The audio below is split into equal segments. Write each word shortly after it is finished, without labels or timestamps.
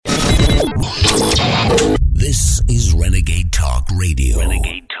Talk Radio.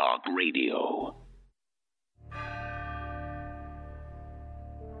 Renegade Talk Radio.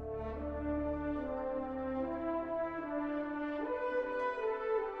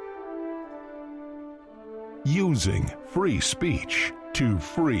 Using free speech to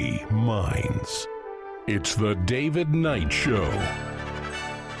free minds. It's the David Knight Show.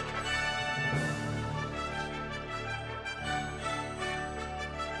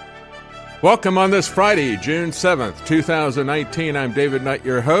 Welcome on this Friday, June 7th, 2019. I'm David Knight,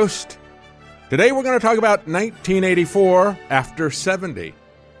 your host. Today we're going to talk about 1984 after 70.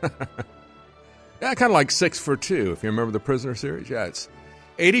 Yeah, kind of like 6 for 2, if you remember the Prisoner series. Yeah, it's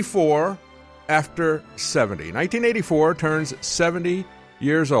 84 after 70. 1984 turns 70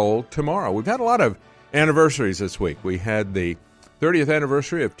 years old tomorrow. We've had a lot of anniversaries this week. We had the 30th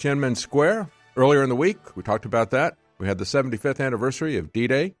anniversary of Tiananmen Square earlier in the week. We talked about that. We had the 75th anniversary of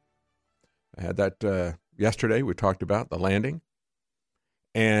D-Day. I had that yesterday. We talked about the landing.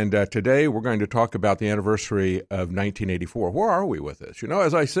 And today we're going to talk about the anniversary of 1984. Where are we with this? You know,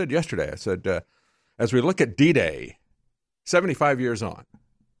 as I said yesterday, I said, as we look at D-Day, 75 years on,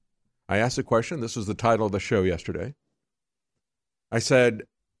 I asked the question. This was the title of the show yesterday. I said,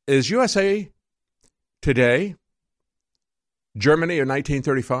 is USA today Germany of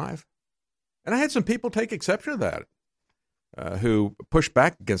 1935? And I had some people take exception to that who pushed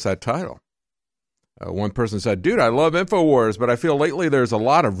back against that title. One person said, dude, I love InfoWars, but I feel lately there's a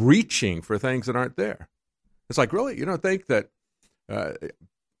lot of reaching for things that aren't there. It's like, really? You don't think that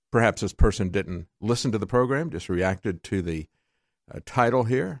perhaps this person didn't listen to the program, just reacted to the title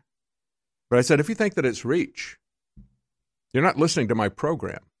here? But I said, if you think that it's reach, you're not listening to my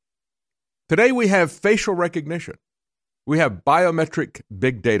program. Today we have facial recognition. We have biometric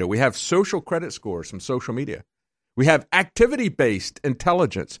big data. We have social credit scores from social media. We have activity-based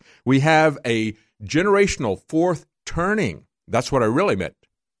intelligence. We have a generational fourth turning. That's what I really meant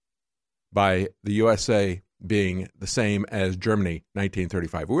by the USA being the same as Germany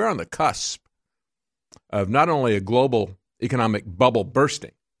 1935. We're on the cusp of not only a global economic bubble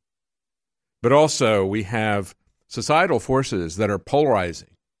bursting, but also we have societal forces that are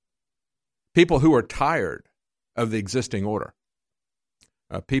polarizing, people who are tired of the existing order,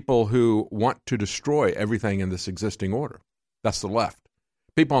 people who want to destroy everything in this existing order. That's the left.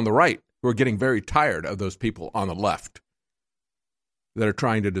 People on the right who are getting very tired of those people on the left that are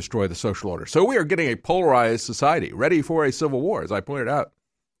trying to destroy the social order. So we are getting a polarized society, ready for a civil war, as I pointed out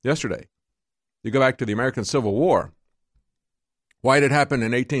yesterday. You go back to the American Civil War. Why did it happen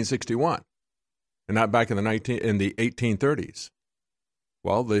in 1861 and not back in the 1830s?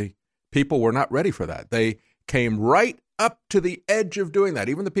 Well, the people were not ready for that. They came right up to the edge of doing that.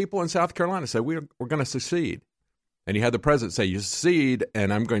 Even the people in South Carolina said, we're going to secede. And you had the president say, you secede,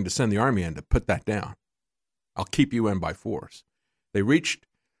 and I'm going to send the army in to put that down. I'll keep you in by force. They reached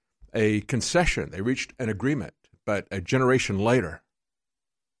a concession. They reached an agreement. But a generation later,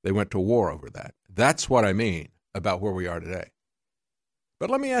 they went to war over that. That's what I mean about where we are today. But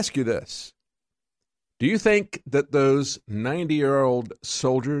let me ask you this. Do you think that those 90-year-old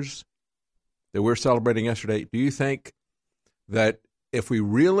soldiers that we're celebrating yesterday, do you think that if we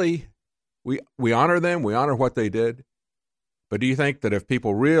really, we honor them, we honor what they did, but do you think that if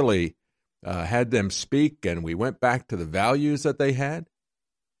people really had them speak and we went back to the values that they had,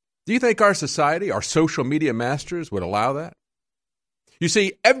 do you think our society, our social media masters would allow that? You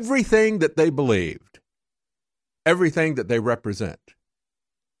see, everything that they believed, everything that they represent,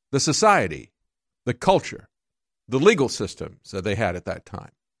 the society, the culture, the legal systems that they had at that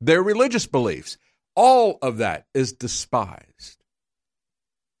time, their religious beliefs, all of that is despised.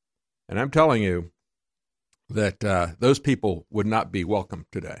 And I'm telling you that those people would not be welcome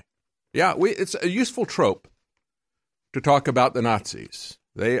today. Yeah, it's a useful trope to talk about the Nazis.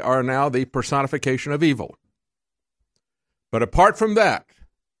 They are now the personification of evil. But apart from that,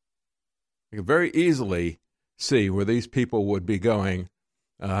 you can very easily see where these people would be going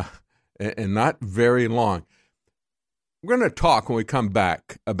and not very long. We're going to talk when we come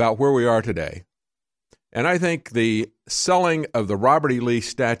back about where we are today. And I think the selling of the Robert E. Lee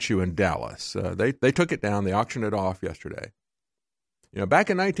statue in Dallas, they took it down, they auctioned it off yesterday. You know, back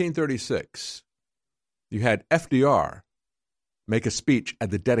in 1936, you had FDR make a speech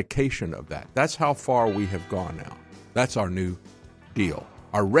at the dedication of that. That's how far we have gone now. That's our new deal,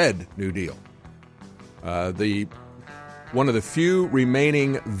 our red New Deal. One of the few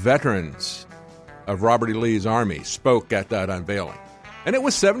remaining veterans of Robert E. Lee's army spoke at that unveiling. And it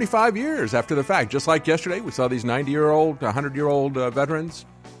was 75 years after the fact. Just like yesterday, we saw these 90-year-old, 100-year-old veterans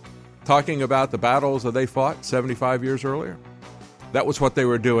talking about the battles that they fought 75 years earlier. That was what they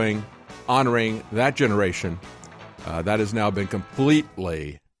were doing, honoring that generation That has now been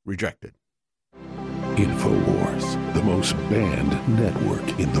completely rejected. InfoWars, the most banned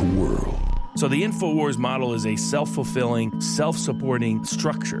network in the world. So the InfoWars model is a self-fulfilling, self-supporting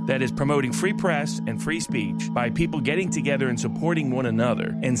structure that is promoting free press and free speech by people getting together and supporting one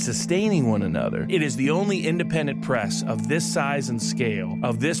another and sustaining one another. It is the only independent press of this size and scale,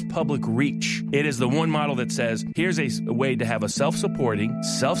 of this public reach. It is the one model that says, here's a way to have a self-supporting,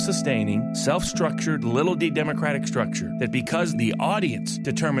 self-sustaining, self-structured, little d democratic structure that because the audience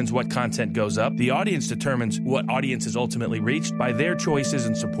determines what content goes up, the audience determines what audience is ultimately reached by their choices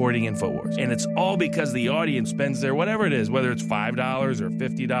in supporting InfoWars. And it's all because the audience spends their whatever it is, whether it's $5 or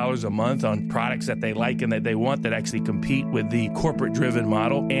 $50 a month on products that they like and that they want that actually compete with the corporate-driven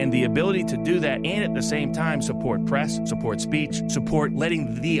model. And the ability to do that and at the same time support press, support speech, support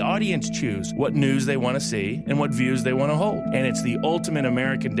letting the audience choose what news they want to see and what views they want to hold. And it's the ultimate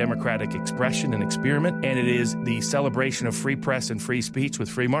American democratic expression and experiment, and it is the celebration of free press and free speech with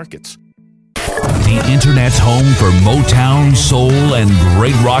free markets. The Internet's home for Motown, soul, and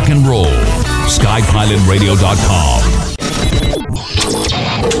great rock and roll.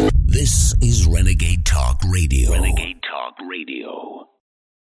 SkyPilotRadio.com. This is Renegade Talk Radio. Renegade Talk Radio.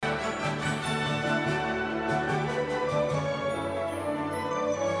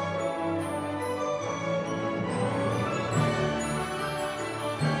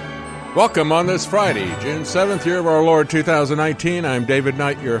 Welcome on this Friday, June 7th, year of our Lord 2019. I'm David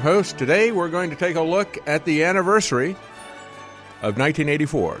Knight, your host. Today we're going to take a look at the anniversary of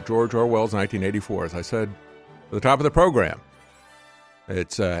 1984, George Orwell's 1984. As I said at the top of the program,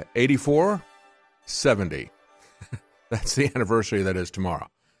 it's 8470. That's the anniversary that is tomorrow.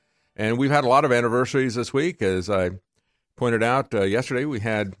 And we've had a lot of anniversaries this week. As I pointed out yesterday, we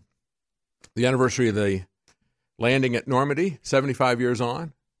had the anniversary of the landing at Normandy, 75 years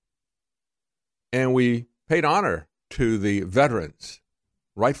on. And we paid honor to the veterans,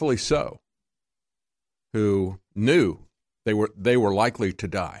 rightfully so, who knew they were likely to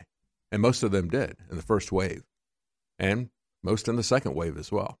die. And most of them did in the first wave, and most in the second wave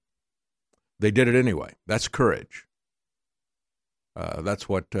as well. They did it anyway. That's courage. That's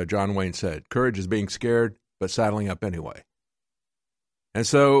what John Wayne said. Courage is being scared, but saddling up anyway. And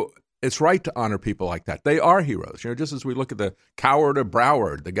so it's right to honor people like that. They are heroes. You know, just as we look at the coward of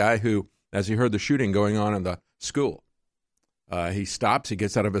Broward, the guy who, as he heard the shooting going on in the school, he stops, he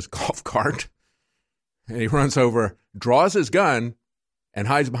gets out of his golf cart, and he runs over, draws his gun, and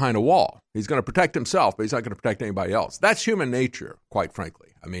hides behind a wall. He's going to protect himself, but he's not going to protect anybody else. That's human nature, quite frankly.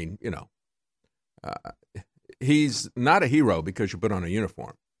 I mean, you know, he's not a hero because you put on a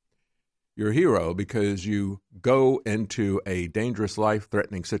uniform. You're a hero because you go into a dangerous,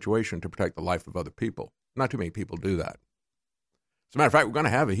 life-threatening situation to protect the life of other people. Not too many people do that. As a matter of fact, we're going to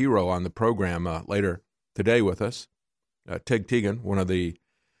have a hero on the program later today with us, Tig Tegan, one of the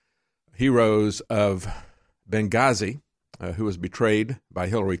heroes of Benghazi, who was betrayed by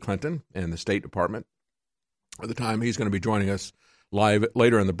Hillary Clinton and the State Department. At the time, he's going to be joining us live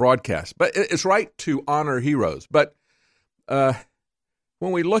later in the broadcast. But it's right to honor heroes. But when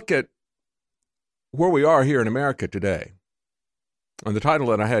we look at where we are here in America today, and the title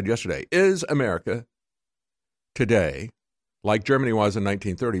that I had yesterday, Is America Today like Germany was in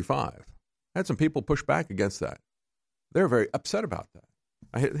 1935? I had some people push back against that. They're very upset about that.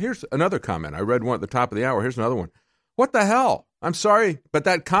 Here's another comment. I read one at the top of the hour. Here's another one. What the hell? I'm sorry, but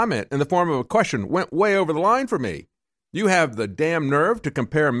that comment in the form of a question went way over the line for me. You have the damn nerve to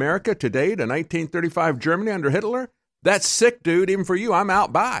compare America today to 1935 Germany under Hitler? That's sick, dude, even for you. I'm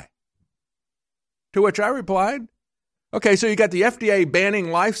out by. To which I replied, okay, so you got the FDA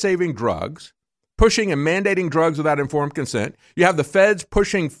banning life-saving drugs, pushing and mandating drugs without informed consent. You have the feds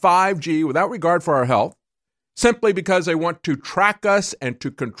pushing 5G without regard for our health, simply because they want to track us and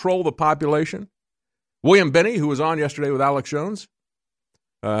to control the population. William Binney, who was on yesterday with Alex Jones,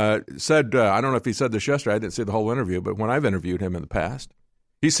 said, I don't know if he said this yesterday, I didn't see the whole interview, but when I've interviewed him in the past,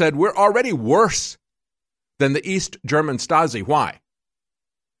 he said, we're already worse than the East German Stasi. Why?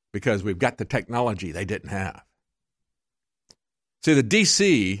 Because we've got the technology they didn't have. See, the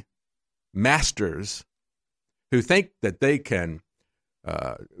DC masters who think that they can,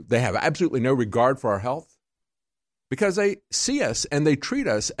 they have absolutely no regard for our health because they see us and they treat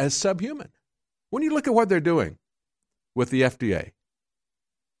us as subhuman. When you look at what they're doing with the FDA,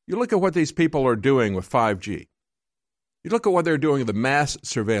 you look at what these people are doing with 5G, you look at what they're doing with the mass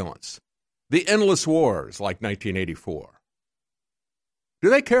surveillance, the endless wars like 1984. Do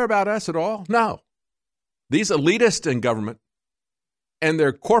they care about us at all? No. These elitists in government and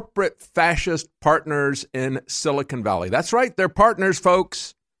their corporate fascist partners in Silicon Valley. That's right, they're partners,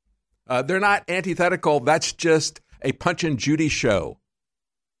 folks. They're not antithetical. That's just a Punch and Judy show.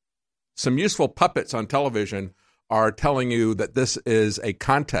 Some useful puppets on television are telling you that this is a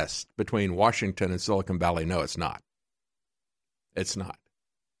contest between Washington and Silicon Valley. No, it's not. It's not.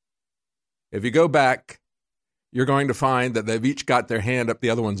 If you go back, you're going to find that they've each got their hand up the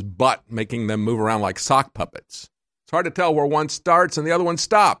other one's butt, making them move around like sock puppets. It's hard to tell where one starts and the other one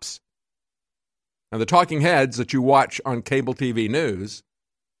stops. And the talking heads that you watch on cable TV news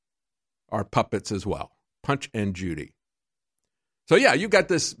are puppets as well. Punch and Judy. So yeah, you've got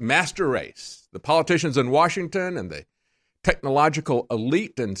this master race. The politicians in Washington and the technological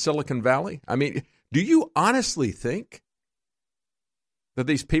elite in Silicon Valley. I mean, do you honestly think that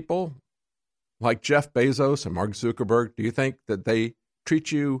these people like Jeff Bezos and Mark Zuckerberg, do you think that they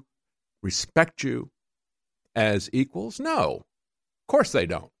treat you, respect you as equals? No, of course they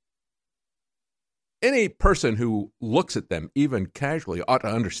don't. Any person who looks at them, even casually, ought to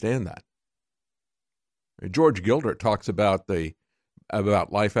understand that. George Gilder talks about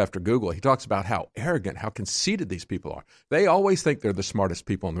life after Google. He talks about how arrogant, how conceited these people are. They always think they're the smartest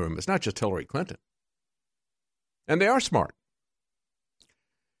people in the room. It's not just Hillary Clinton. And they are smart.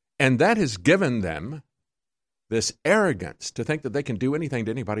 And that has given them this arrogance to think that they can do anything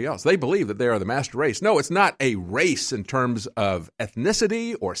to anybody else. They believe that they are the master race. No, it's not a race in terms of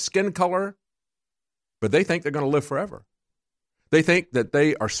ethnicity or skin color, but they think they're going to live forever. They think that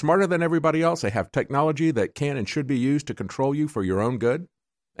they are smarter than everybody else. They have technology that can and should be used to control you for your own good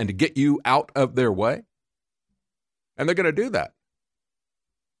and to get you out of their way. And they're going to do that.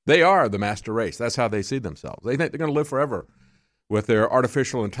 They are the master race. That's how they see themselves. They think they're going to live forever with their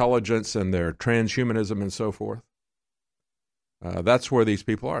artificial intelligence and their transhumanism and so forth. That's where these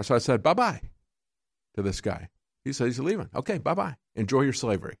people are. So I said, bye-bye to this guy. He said he's leaving. Okay, bye-bye. Enjoy your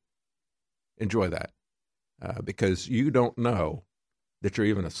slavery. Enjoy that. Because you don't know that you're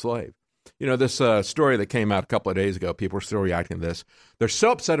even a slave. You know, this story that came out a couple of days ago, people are still reacting to this. They're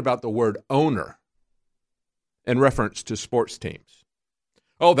so upset about the word owner in reference to sports teams.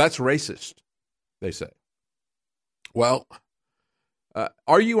 Oh, that's racist, they say. Well,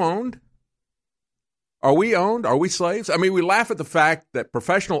 are you owned? Are we owned? Are we slaves? I mean, we laugh at the fact that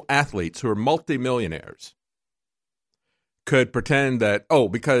professional athletes who are multimillionaires could pretend that,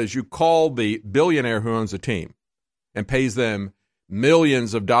 because you call the billionaire who owns a team and pays them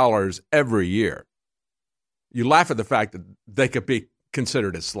millions of dollars every year, you laugh at the fact that they could be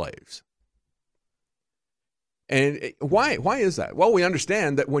considered as slaves. And why is that? Well, we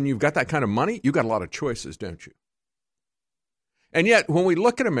understand that when you've got that kind of money, you've got a lot of choices, don't you? And yet, when we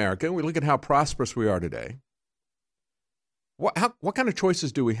look at America, and we look at how prosperous we are today, what kind of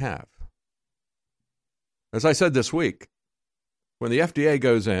choices do we have? As I said this week, when the FDA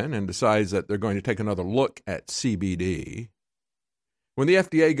goes in and decides that they're going to take another look at CBD, when the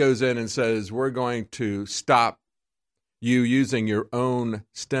FDA goes in and says, we're going to stop you using your own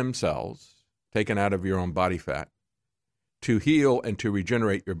stem cells, taken out of your own body fat, to heal and to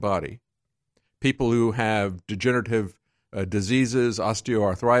regenerate your body, people who have degenerative diseases,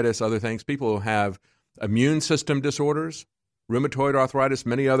 osteoarthritis, other things, people who have immune system disorders, rheumatoid arthritis,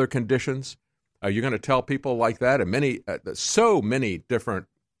 many other conditions. You're going to tell people like that and so many different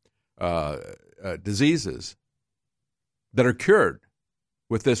diseases that are cured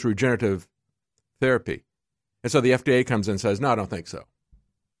with this regenerative therapy. And so the FDA comes in and says, no, I don't think so.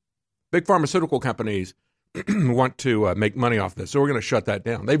 Big pharmaceutical companies want to make money off this, so we're going to shut that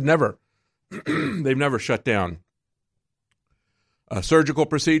down. They've never shut down surgical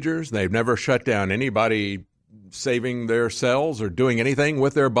procedures. They've never shut down anybody saving their cells or doing anything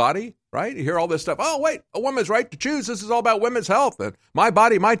with their body, right? You hear all this stuff. Oh, wait, a woman's right to choose. This is all about women's health. And my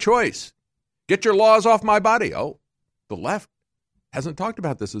body, my choice. Get your laws off my body. Oh, the left hasn't talked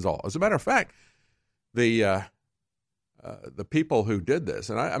about this at all. As a matter of fact, the people who did this,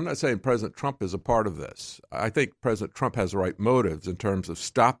 and I'm not saying President Trump is a part of this. I think President Trump has the right motives in terms of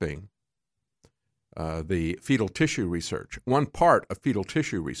stopping the fetal tissue research. One part of fetal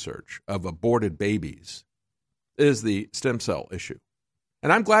tissue research of aborted babies is the stem cell issue.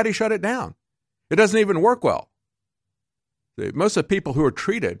 And I'm glad he shut it down. It doesn't even work well. Most of the people who are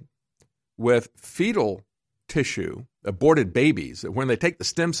treated with fetal tissue, aborted babies, when they take the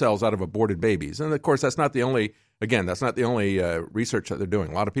stem cells out of aborted babies, and of course that's not the only research that they're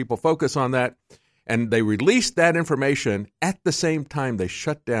doing. A lot of people focus on that, and they released that information at the same time they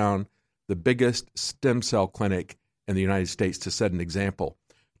shut down the biggest stem cell clinic in the United States to set an example,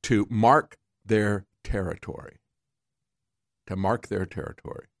 to mark their territory.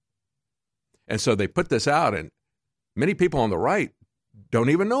 And so they put this out, and many people on the right don't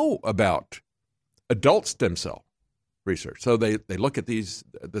even know about adult stem cell research. So they look at this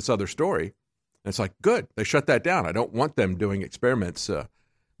other story, And it's like, good, they shut that down. I don't want them doing experiments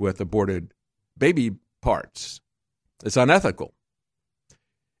with aborted baby parts. It's unethical.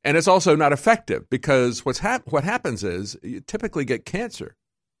 And it's also not effective because what happens is you typically get cancer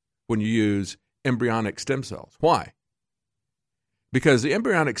when you use embryonic stem cells. Why? Because the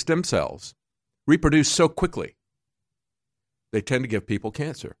embryonic stem cells reproduce so quickly, they tend to give people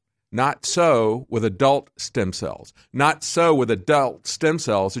cancer. Not so with adult stem cells. Not so with adult stem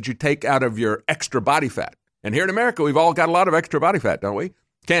cells that you take out of your extra body fat. And here in America, we've all got a lot of extra body fat, don't we?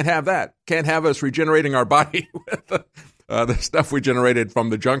 Can't have that. Can't have us regenerating our body with the stuff we generated from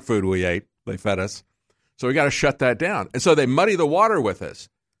the junk food we ate. They fed us. So we got to shut that down. And so they muddy the water with us.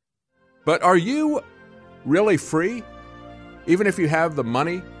 But are you really free? Even if you have the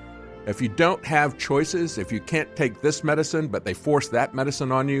money, if you don't have choices, if you can't take this medicine, but they force that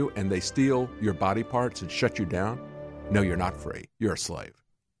medicine on you and they steal your body parts and shut you down, no, you're not free. You're a slave.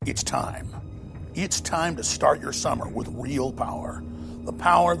 It's time. It's time to start your summer with real power. The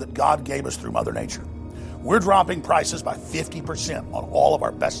power that God gave us through Mother Nature. We're dropping prices by 50% on all of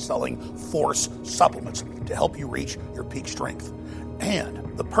our best-selling Force supplements to help you reach your peak strength.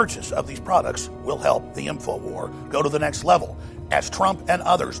 And the purchase of these products will help the InfoWar go to the next level as Trump and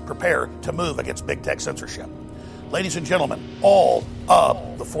others prepare to move against big tech censorship. Ladies and gentlemen, all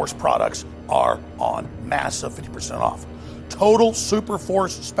of the Force products are on massive 50% off. Total Super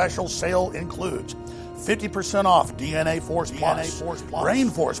Force special sale includes 50% off DNA Force Plus, Brain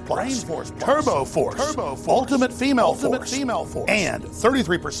Force Plus, Turbo Force, Ultimate Female Force, and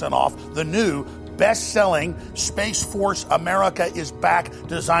 33% off the new best-selling Space Force America is Back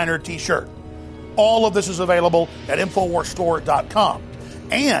designer t-shirt. All of this is available at InfoWarsStore.com.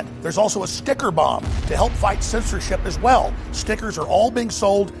 And there's also a sticker bomb to help fight censorship as well. Stickers are all being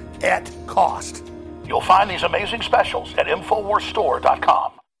sold at cost. You'll find these amazing specials at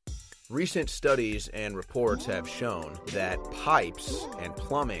InfoWarsStore.com. Recent studies and reports have shown that pipes and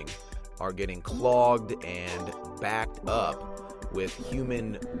plumbing are getting clogged and backed up with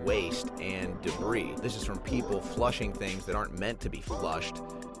human waste and debris. This is from people flushing things that aren't meant to be flushed,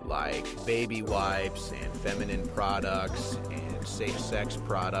 like baby wipes and feminine products and safe sex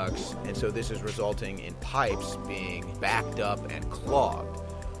products. And so this is resulting in pipes being backed up and clogged.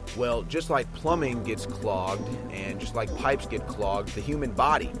 Well, just like plumbing gets clogged and just like pipes get clogged, the human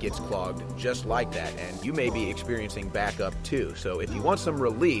body gets clogged just like that. And you may be experiencing backup too. So if you want some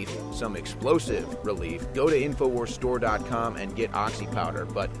relief, some explosive relief, go to InfoWarsStore.com and get Oxy Powder.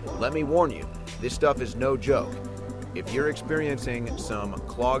 But let me warn you, this stuff is no joke. If you're experiencing some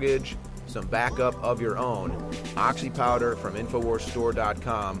cloggage, some backup of your own, Oxy Powder from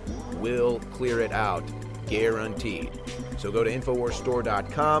InfoWarsStore.com will clear it out, guaranteed. So go to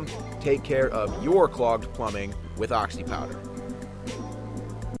InfoWarsStore.com, take care of your clogged plumbing with Oxy Powder.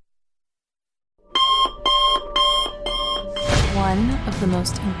 One of the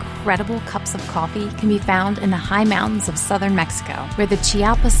most incredible cups of coffee can be found in the high mountains of southern Mexico, where the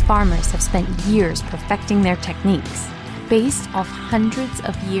Chiapas farmers have spent years perfecting their techniques. Based off hundreds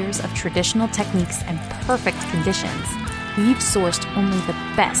of years of traditional techniques and perfect conditions, we've sourced only the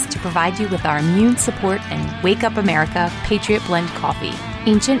best to provide you with our immune support and Wake Up America Patriot Blend coffee.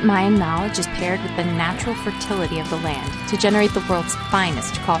 Ancient Mayan knowledge is paired with the natural fertility of the land to generate the world's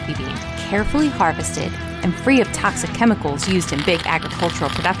finest coffee bean. Carefully harvested and free of toxic chemicals used in big agricultural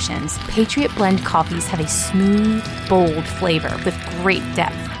productions, Patriot Blend coffees have a smooth, bold flavor with great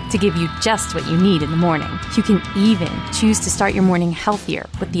depth to give you just what you need in the morning. You can even choose to start your morning healthier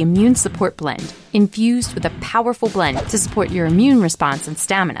with the Immune Support Blend, infused with a powerful blend to support your immune response and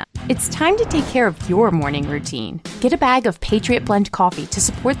stamina. It's time to take care of your morning routine. Get a bag of Patriot Blend coffee to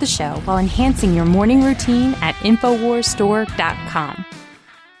support the show while enhancing your morning routine at InfoWarsStore.com.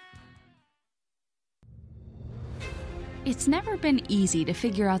 It's never been easy to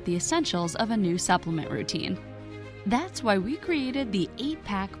figure out the essentials of a new supplement routine. That's why we created the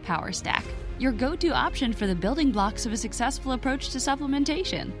 8-Pack Power Stack, your go-to option for the building blocks of a successful approach to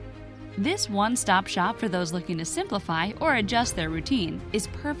supplementation. This one-stop shop for those looking to simplify or adjust their routine is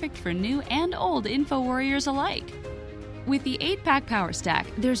perfect for new and old info warriors alike. With the 8-Pack Power Stack,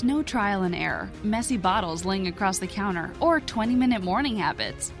 there's no trial and error, messy bottles laying across the counter, or 20-minute morning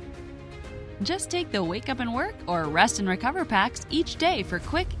habits. Just take the Wake Up and Work or Rest and Recover packs each day for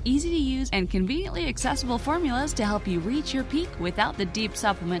quick, easy-to-use, and conveniently accessible formulas to help you reach your peak without the deep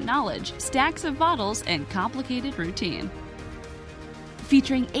supplement knowledge, stacks of bottles, and complicated routine.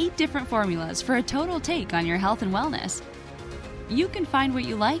 Featuring 8 different formulas for a total take on your health and wellness. You can find what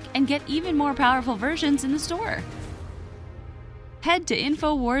you like and get even more powerful versions in the store. Head to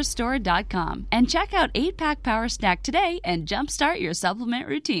InfoWarsStore.com and check out 8-Pack Power Stack today and jumpstart your supplement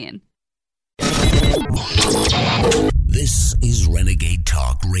routine. This is Renegade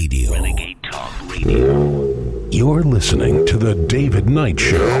Talk Radio. Renegade Talk Radio. You're listening to The David Knight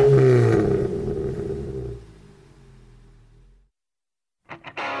Show.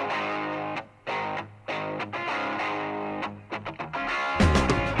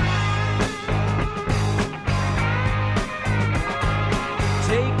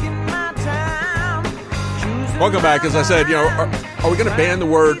 Welcome back. As I said, are we going to ban the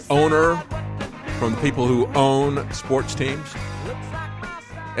word owner from the people who own sports teams?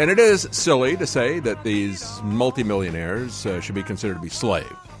 And it is silly to say that these multimillionaires should be considered to be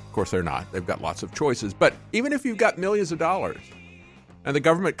slaves. Of course, they're not. They've got lots of choices. But even if you've got millions of dollars and the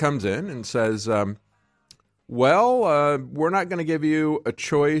government comes in and says, we're not going to give you a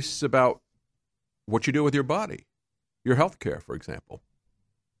choice about what you do with your body, your health care, for example.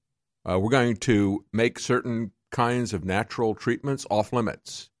 We're going to make certain kinds of natural treatments off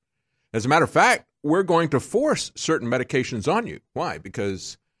limits. As a matter of fact, we're going to force certain medications on you. Why?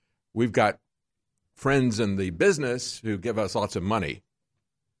 Because we've got friends in the business who give us lots of money,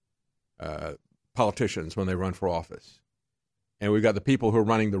 politicians when they run for office. And we've got the people who are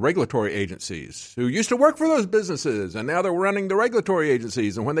running the regulatory agencies who used to work for those businesses, and now they're running the regulatory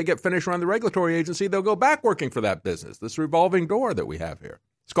agencies. And when they get finished running the regulatory agency, they'll go back working for that business, this revolving door that we have here.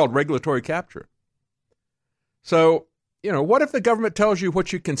 It's called regulatory capture. So, what if the government tells you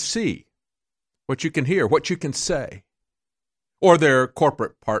what you can see, what you can hear, what you can say? Or their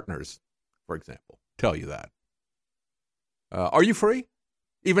corporate partners, for example, tell you that. Are you free,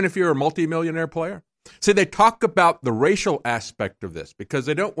 even if you're a multimillionaire player? See, they talk about the racial aspect of this because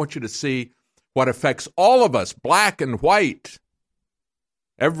they don't want you to see what affects all of us, black and white,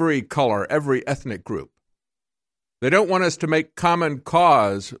 every color, every ethnic group. They don't want us to make common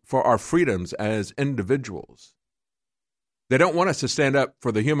cause for our freedoms as individuals. They don't want us to stand up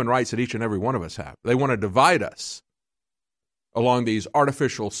for the human rights that each and every one of us have. They want to divide us along these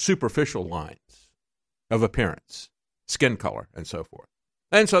artificial, superficial lines of appearance, skin color, and so forth.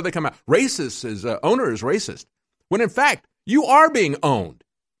 And so they come out, racist is, owner is racist, when in fact, you are being owned.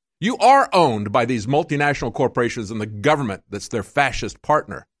 You are owned by these multinational corporations and the government that's their fascist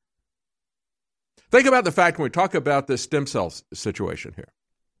partner. Think about the fact when we talk about this stem cell situation here.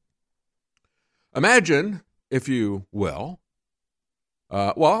 Imagine, if you will, you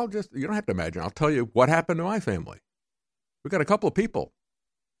don't have to imagine. I'll tell you what happened to my family. We've got a couple of people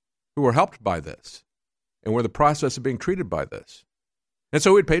who were helped by this and were in the process of being treated by this. And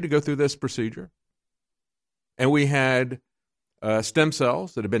so we'd paid to go through this procedure. And we had stem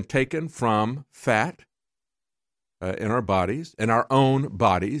cells that had been taken from fat in our bodies, in our own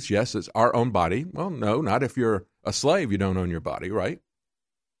bodies. Yes, it's our own body. Well, no, not if you're a slave, you don't own your body, right?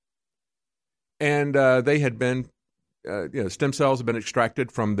 And they had been, stem cells have been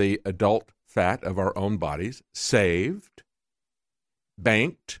extracted from the adult fat of our own bodies, saved,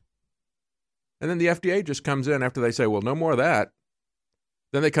 banked, and then the FDA just comes in after they say, well, no more of that.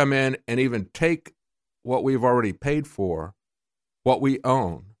 Then they come in and even take what we've already paid for, what we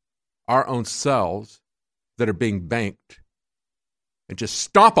own, our own cells, that are being banked, and just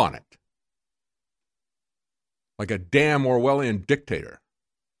stomp on it like a damn Orwellian dictator.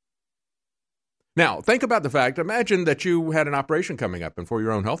 Now, think about the fact, imagine that you had an operation coming up and for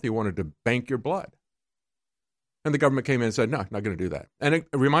your own health, you wanted to bank your blood. And the government came in and said, no, not going to do that. And it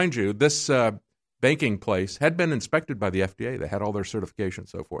remind you, this banking place had been inspected by the FDA. They had all their certifications and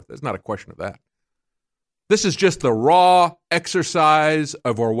so forth. There's not a question of that. This is just the raw exercise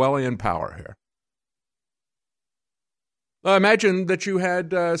of Orwellian power here. Imagine that you had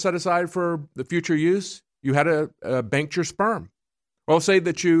set aside for the future use, you had banked your sperm. Well, say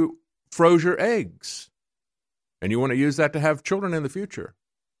that you froze your eggs and you want to use that to have children in the future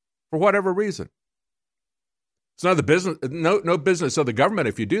for whatever reason. It's not the business, no business of the government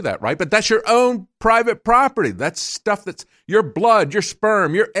if you do that, right? But that's your own private property. That's stuff that's your blood, your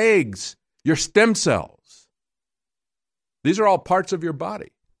sperm, your eggs, your stem cells. These are all parts of your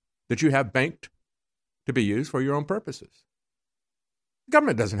body that you have banked to be used for your own purposes. The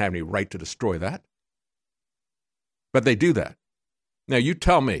government doesn't have any right to destroy that. But they do that. Now, you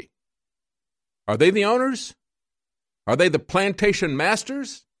tell me, are they the owners? Are they the plantation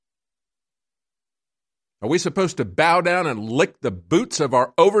masters? Are we supposed to bow down and lick the boots of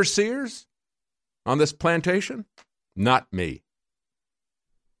our overseers on this plantation? Not me.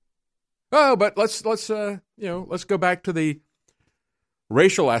 Oh, but let's go back to the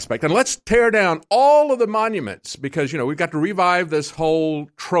racial aspect, and let's tear down all of the monuments because, we've got to revive this whole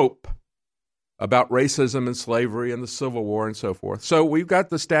trope about racism and slavery and the Civil War and so forth. So we've got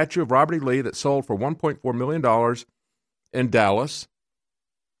the statue of Robert E. Lee that sold for $1.4 million in Dallas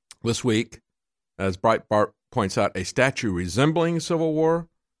this week. As Breitbart points out, a statue resembling Civil War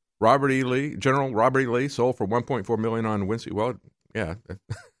General Robert E. Lee, sold for $1.4 million on Wednesday. Well, yeah,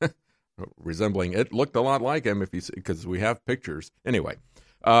 resembling it looked a lot like him because we have pictures. Anyway,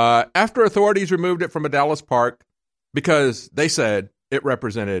 after authorities removed it from a Dallas park because they said it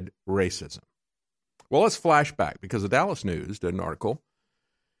represented racism. Well, let's flash back because the Dallas News did an article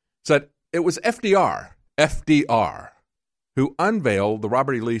said it was FDR, who unveiled the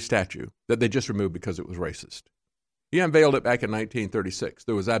Robert E. Lee statue that they just removed because it was racist. He unveiled it back in 1936.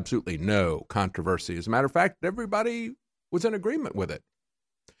 There was absolutely no controversy. As a matter of fact, everybody was in agreement with it.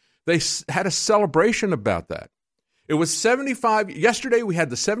 They had a celebration about that. It was 75. Yesterday, we had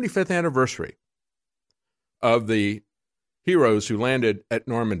the 75th anniversary of the heroes who landed at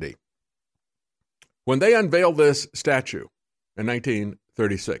Normandy. When they unveiled this statue in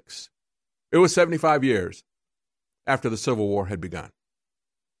 1936, it was 75 years after the Civil War had begun.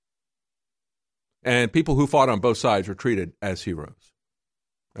 And people who fought on both sides were treated as heroes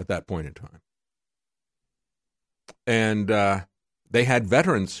at that point in time. And they had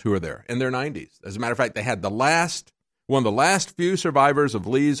veterans who were there in their 90s. As a matter of fact, they had one of the last few survivors of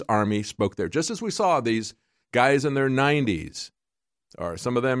Lee's army spoke there. Just as we saw these guys in their 90s, or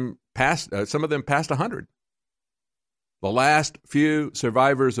some of them past 100. The last few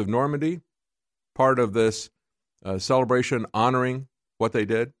survivors of Normandy, part of this celebration honoring what they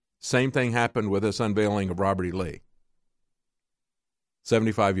did. Same thing happened with this unveiling of Robert E. Lee,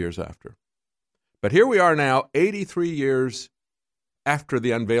 75 years after. But here we are now, 83 years after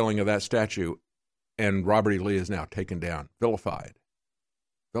the unveiling of that statue, and Robert E. Lee is now taken down, vilified.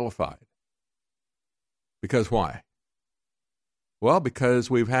 Because why? Well,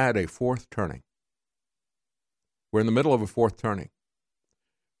 because we've had a fourth turning. We're in the middle of a fourth turning.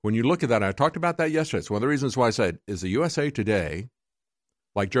 When you look at that, I talked about that yesterday. It's one of the reasons why I said, is the USA today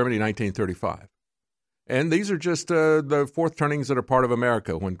like Germany 1935? And these are just the fourth turnings that are part of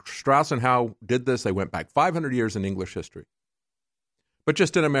America. When Strauss and Howe did this, they went back 500 years in English history. But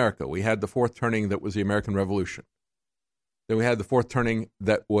just in America, we had the fourth turning that was the American Revolution. Then we had the fourth turning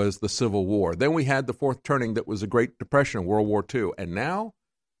that was the Civil War. Then we had the fourth turning that was the Great Depression, World War II. And now,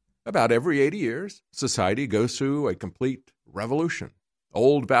 about every 80 years, society goes through a complete revolution.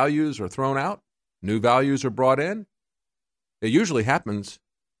 Old values are thrown out. New values are brought in. It usually happens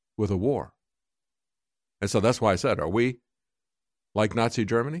with a war. And so that's why I said, are we like Nazi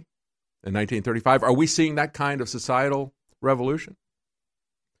Germany in 1935? Are we seeing that kind of societal revolution?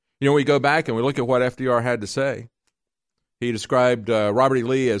 You know, we go back and we look at what FDR had to say. He described Robert E.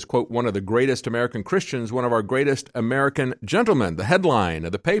 Lee as, quote, one of the greatest American Christians, one of our greatest American gentlemen. The headline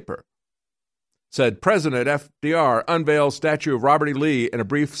of the paper said, President FDR unveils statue of Robert E. Lee in a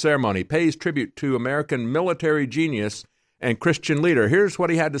brief ceremony, pays tribute to American military genius and Christian leader. Here's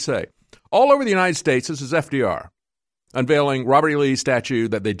what he had to say. All over the United States, this is FDR, unveiling Robert E. Lee's statue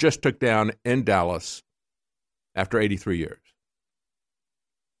that they just took down in Dallas after 83 years.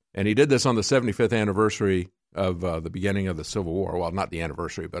 And he did this on the 75th anniversary of the beginning of the Civil War. Well, not the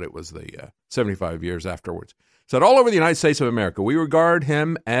anniversary, but it was the 75 years afterwards. Said, all over the United States of America, we regard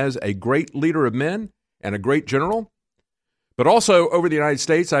him as a great leader of men and a great general. But also over the United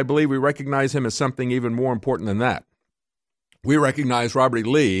States, I believe we recognize him as something even more important than that. We recognize Robert E.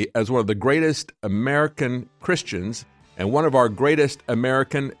 Lee as one of the greatest American Christians and one of our greatest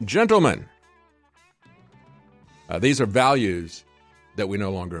American gentlemen. These are values that we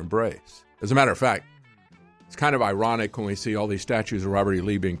no longer embrace. As a matter of fact, it's kind of ironic when we see all these statues of Robert E.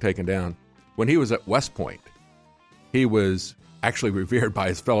 Lee being taken down. When he was at West Point, he was actually revered by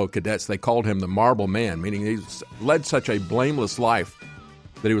his fellow cadets. They called him the Marble Man, meaning he led such a blameless life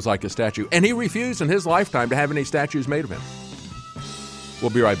that he was like a statue. And he refused in his lifetime to have any statues made of him.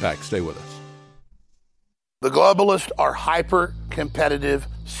 We'll be right back. Stay with us. The globalists are hyper-competitive,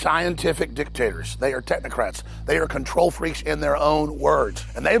 scientific dictators. They are technocrats. They are control freaks in their own words.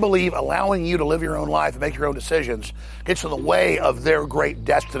 And they believe allowing you to live your own life and make your own decisions gets in the way of their great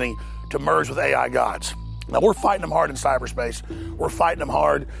destiny to merge with AI gods. Now, we're fighting them hard in cyberspace. We're fighting them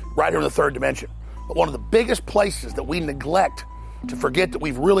hard right here in the third dimension. But one of the biggest places that we neglect to forget that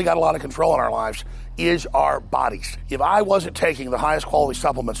we've really got a lot of control in our lives is our bodies. If I wasn't taking the highest quality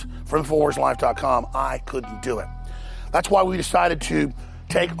supplements from InfoWarsLife.com, I couldn't do it. That's why we decided to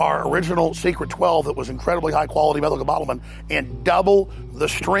take our original Secret 12 that was incredibly high quality methylcobalamin and double the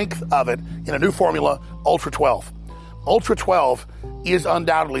strength of it in a new formula, Ultra 12. Ultra 12 is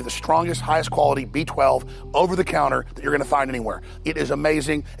undoubtedly the strongest, highest quality B12 over-the-counter that you're going to find anywhere. It is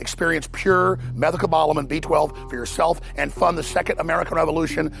amazing. Experience pure methylcobalamin B12 for yourself and fund the second American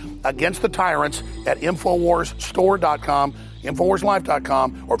Revolution against the tyrants at InfoWarsStore.com,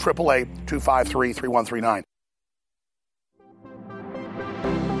 InfoWarsLife.com, or 888-253-3139.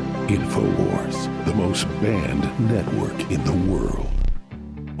 InfoWars, the most banned network in the world.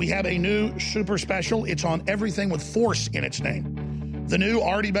 We have a new super special. It's on everything with Force in its name. The new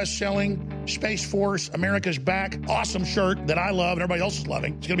already best-selling Space Force, America's Back, awesome shirt that I love and everybody else is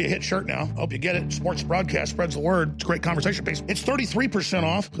loving. It's going to be a hit shirt now. Hope you get it. Sports broadcast spreads the word. It's a great conversation piece. It's 33%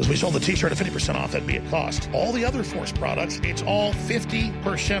 off because we sold the t-shirt at 50% off. That'd be at cost. All the other Force products, it's all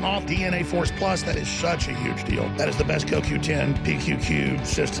 50% off. DNA Force Plus, that is such a huge deal. That is the best CoQ10, PQQ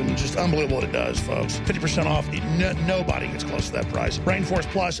system. Just unbelievable what it does, folks. 50% off. Nobody gets close to that price. Brain Force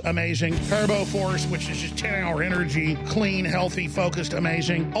Plus, amazing. Turbo Force, which is just 10-hour energy, clean, healthy, focused,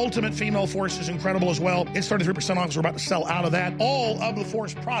 amazing. Ultimate Female Force is incredible as well. It's 33% off because we're about to sell out of that. All of the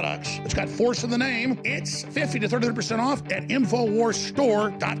Force products, it's got Force in the name. It's 50 to 33% off at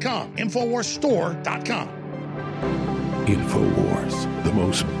InfoWarsStore.com. InfoWarsStore.com. InfoWars, the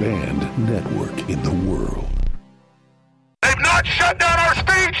most banned network in the world. They've not shut down our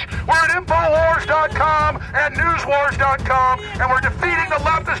speech. We're at InfoWars.com and NewsWars.com, and we're defeating the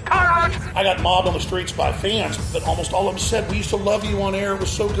leftist tyrants. I got mobbed on the streets by fans, but almost all of them said, we used to love you on air. It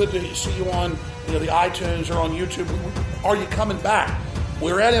was so good to see you on the iTunes or on YouTube. Are you coming back?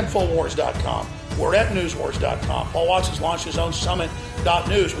 We're at InfoWars.com. We're at NewsWars.com. Paul Watts has launched his own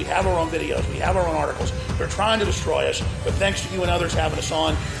Summit.news. We have our own videos. We have our own articles. They're trying to destroy us, but thanks to you and others having us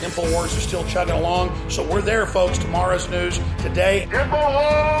on, InfoWars is still chugging along. So we're there, folks. Tomorrow's news today.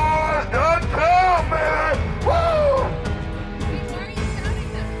 InfoWars.com, man! Woo!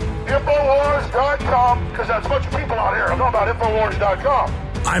 InfoWars.com, because there's a bunch of people out here. I'm talking about InfoWars.com.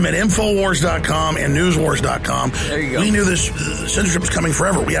 I'm at InfoWars.com and NewsWars.com. There you go. We knew this censorship was coming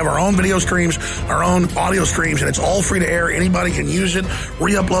forever. We have our own video streams, our own audio streams, and it's all free to air. Anybody can use it,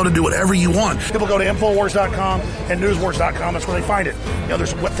 re-upload it, do whatever you want. People go to InfoWars.com and NewsWars.com. That's where they find it.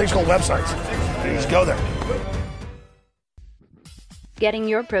 There's things called websites. You just go there. Getting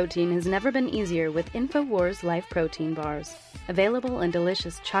your protein has never been easier with InfoWars Life Protein Bars. Available in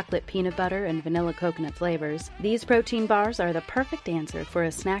delicious chocolate peanut butter and vanilla coconut flavors, these protein bars are the perfect answer for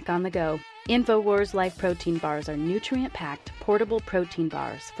a snack on the go. InfoWars Life Protein Bars are nutrient-packed, portable protein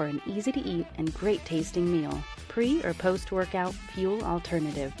bars for an easy-to-eat and great-tasting meal. Pre- or post-workout fuel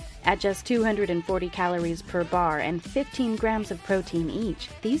alternative. At just 240 calories per bar and 15 grams of protein each,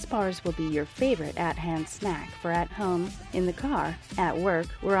 these bars will be your favorite at-hand snack for at home, in the car, at work,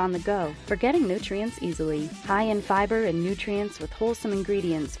 or on the go. For getting nutrients easily. High in fiber and nutrients with wholesome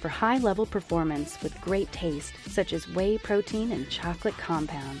ingredients for high-level performance with great taste, such as whey protein and chocolate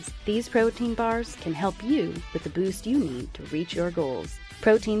compounds. These protein bars can help you with the boost you need to reach your goals.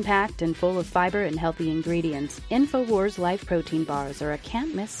 Protein-packed and full of fiber and healthy ingredients, InfoWars Life Protein Bars are a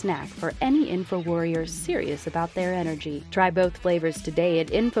can't-miss snack for any InfoWarrior serious about their energy. Try both flavors today at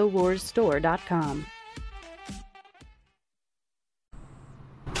InfoWarsStore.com.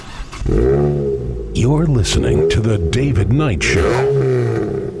 You're listening to The David Knight Show.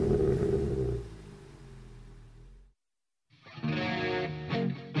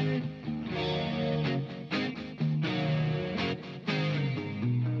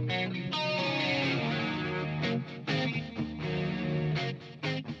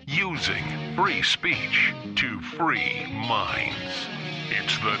 Using free speech to free minds.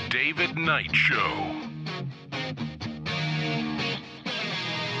 It's The David Knight Show.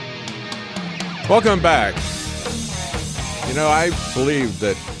 Welcome back. I believe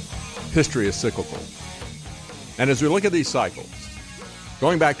that history is cyclical. And as we look at these cycles,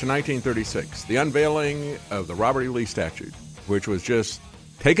 going back to 1936, the unveiling of the Robert E. Lee statue, which was just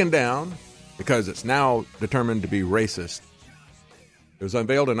taken down because it's now determined to be racist. It was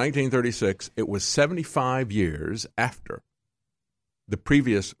unveiled in 1936. It was 75 years after the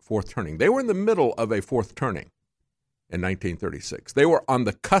previous fourth turning. They were in the middle of a fourth turning in 1936. They were on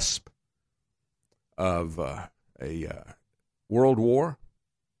the cusp of a world war,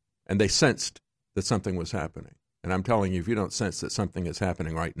 and they sensed that something was happening. And I'm telling you, if you don't sense that something is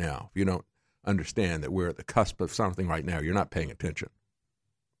happening right now, if you don't understand that we're at the cusp of something right now, you're not paying attention.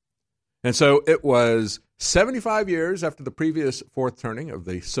 And so it was 75 years after the previous fourth turning of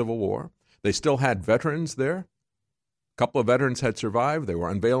the Civil War. They still had veterans there. A couple of veterans had survived. They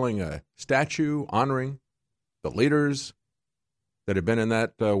were unveiling a statue honoring the leaders that had been in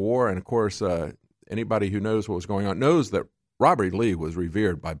that war. And, of course, anybody who knows what was going on knows that Robert E. Lee was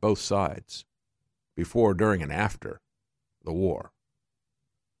revered by both sides before, during, and after the war.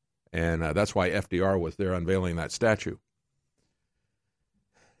 And that's why FDR was there unveiling that statue.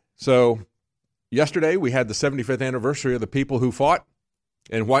 So yesterday we had the 75th anniversary of the people who fought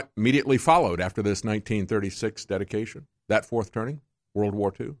and what immediately followed after this 1936 dedication, that fourth turning, World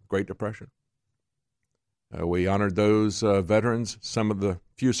War II, Great Depression. We honored those veterans, some of the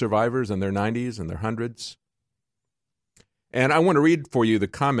few survivors in their 90s and their hundreds. And I want to read for you the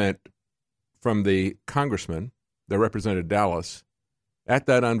comment from the congressman that represented Dallas at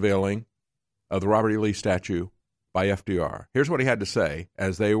that unveiling of the Robert E. Lee statue by FDR. Here's what he had to say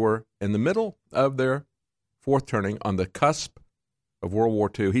as they were in the middle of their fourth turning on the cusp of World War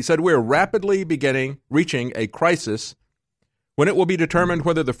II. He said, "We are rapidly reaching a crisis when it will be determined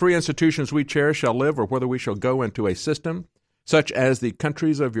whether the free institutions we cherish shall live or whether we shall go into a system such as the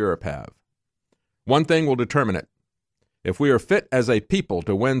countries of Europe have. One thing will determine it. If we are fit as a people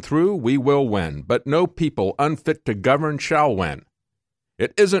to win through, we will win, but no people unfit to govern shall win.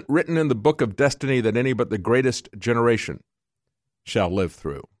 It isn't written in the book of destiny that any but the greatest generation shall live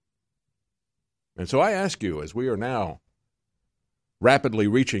through." And so I ask you, as we are now rapidly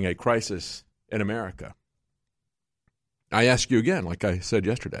reaching a crisis in America, I ask you again, like I said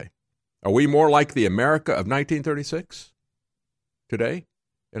yesterday, are we more like the America of 1936 today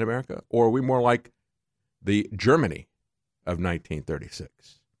in America, or are we more like the Germany of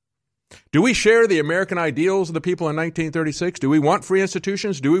 1936? Do we share the American ideals of the people in 1936? Do we want free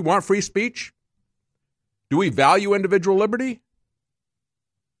institutions? Do we want free speech? Do we value individual liberty?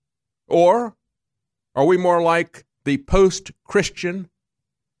 Or are we more like the post-Christian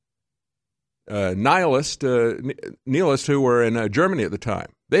nihilists who were in Germany at the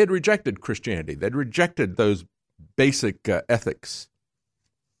time? They had rejected Christianity. They'd rejected those basic ethics.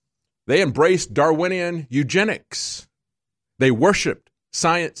 They embraced Darwinian eugenics. They worshipped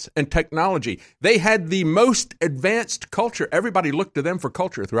science and technology. They had the most advanced culture. Everybody looked to them for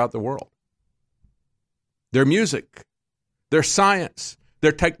culture throughout the world. Their music, their science,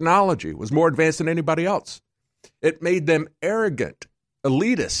 their technology was more advanced than anybody else. It made them arrogant,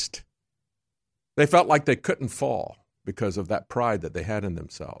 elitist. They felt like they couldn't fall because of that pride that they had in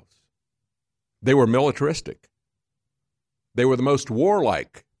themselves. They were militaristic. They were the most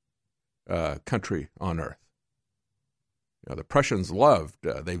warlike country on earth. The Prussians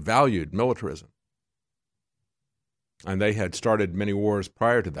they valued militarism. And they had started many wars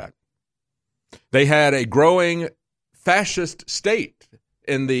prior to that. They had a growing fascist state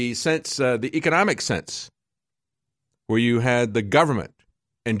in the sense, the economic sense, where you had the government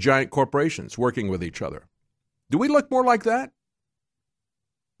and giant corporations working with each other. Do we look more like that?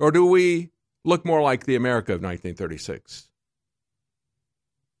 Or do we look more like the America of 1936?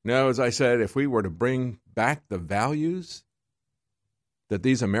 No, as I said, if we were to bring back the values that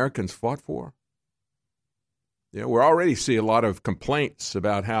these Americans fought for, we already see a lot of complaints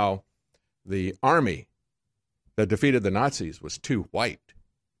about how the army that defeated the Nazis was too white,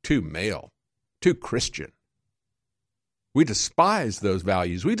 too male, too Christian. We despise those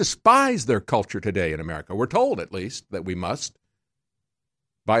values. We despise their culture today in America. We're told, at least, that we must,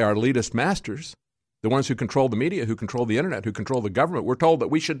 by our elitist masters, the ones who control the media, who control the internet, who control the government. We're told that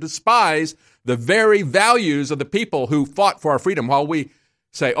we should despise the very values of the people who fought for our freedom, while we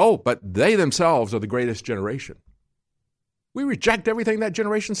say, oh, but they themselves are the greatest generation. We reject everything that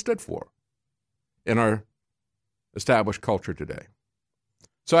generation stood for in our established culture today.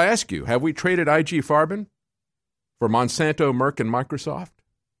 So I ask you, have we traded IG Farben for Monsanto, Merck, and Microsoft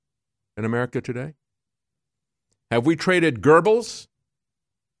in America today? Have we traded Goebbels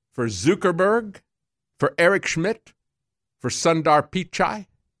for Zuckerberg, for Eric Schmidt, for Sundar Pichai?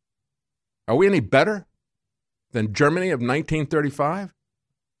 Are we any better than Germany of 1935?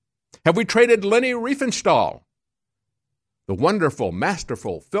 Have we traded Leni Riefenstahl, the wonderful,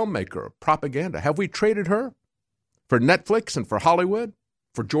 masterful filmmaker of propaganda? Have we traded her for Netflix and for Hollywood,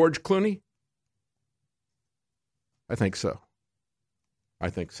 for George Clooney? I think so. I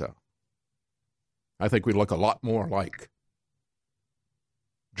think so. I think we look a lot more like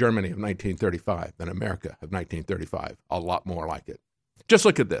Germany of 1935 than America of 1935. A lot more like it. Just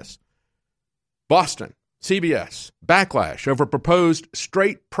look at this. Boston, CBS, backlash over proposed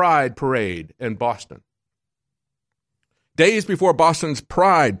straight pride parade in Boston. Days before Boston's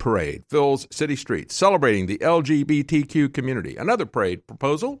Pride Parade fills city streets, celebrating the LGBTQ community. Another parade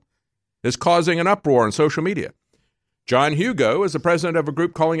proposal is causing an uproar on social media. John Hugo is the president of a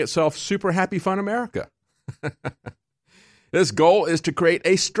group calling itself Super Happy Fun America. This goal is to create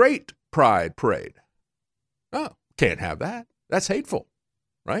a straight pride parade. Oh, can't have that. That's hateful,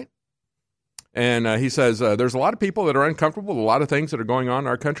 right? And he says there's a lot of people that are uncomfortable with a lot of things that are going on in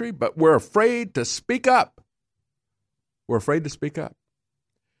our country, but we're afraid to speak up. We're afraid to speak up.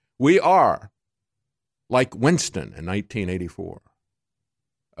 We are, like Winston in 1984,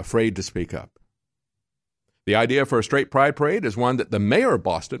 afraid to speak up. The idea for a straight pride parade is one that the mayor of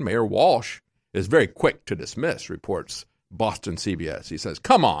Boston, Mayor Walsh, is very quick to dismiss, reports Boston CBS. He says,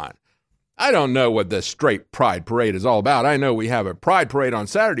 come on, I don't know what this straight pride parade is all about. I know we have a pride parade on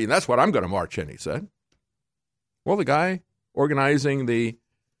Saturday, and that's what I'm going to march in, he said. Well, the guy organizing the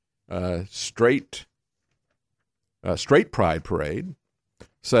straight pride parade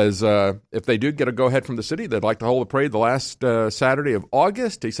says if they do get a go-ahead from the city, they'd like to hold the parade the last Saturday of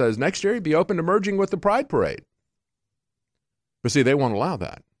August. He says next year he'd be open to merging with the pride parade. But see, they won't allow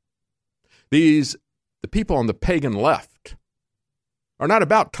that. The people on the pagan left are not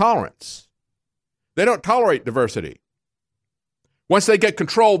about tolerance. They don't tolerate diversity. Once they get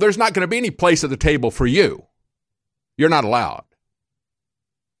control, there's not going to be any place at the table for you. You're not allowed.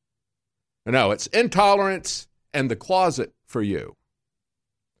 No, it's intolerance and the closet for you,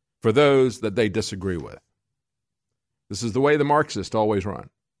 for those that they disagree with. This is the way the Marxists always run.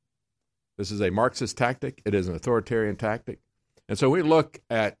 This is a Marxist tactic. It is an authoritarian tactic. And so we look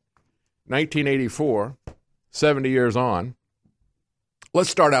at 1984, 70 years on. Let's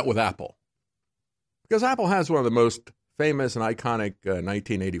start out with Apple. Because Apple has one of the most famous and iconic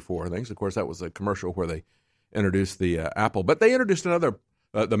 1984 things. Of course, that was a commercial where they introduced the Apple. But they introduced another,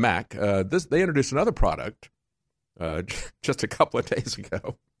 the Mac. They introduced another product just a couple of days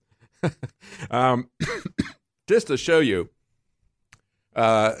ago. Just to show you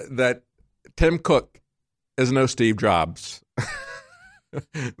that Tim Cook is no Steve Jobs.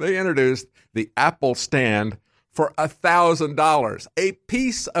 They introduced the Apple stand for $1,000, a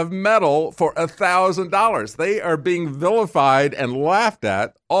piece of metal for $1,000. They are being vilified and laughed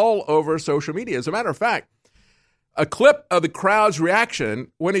at all over social media. As a matter of fact, a clip of the crowd's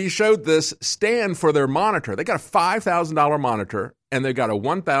reaction when he showed this stand for their monitor. They got a $5,000 monitor, and they got a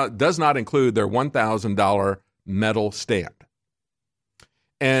 $1,000, does not include their $1,000 metal stand.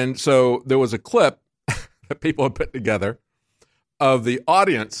 And so there was a clip that people had put together of the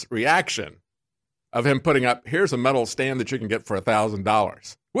audience reaction of him putting up, here's a metal stand that you can get for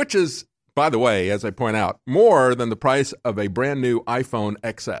 $1,000, which is, by the way, as I point out, more than the price of a brand new iPhone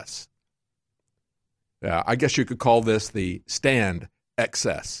XS. I guess you could call this the stand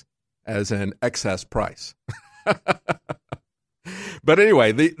XS, as an excess price. But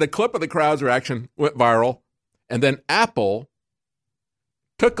anyway, the clip of the crowd's reaction went viral, and then Apple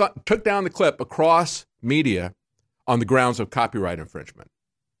took down the clip across media on the grounds of copyright infringement.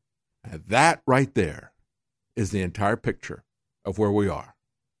 And that right there is the entire picture of where we are.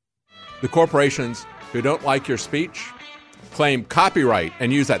 The corporations who don't like your speech claim copyright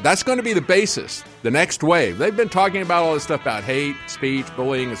and use that. That's going to be the basis, the next wave. They've been talking about all this stuff about hate, speech,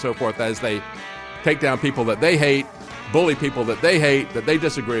 bullying, and so forth as they take down people that they hate, bully people that they hate, that they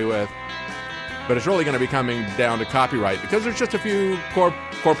disagree with. But it's really going to be coming down to copyright because there's just a few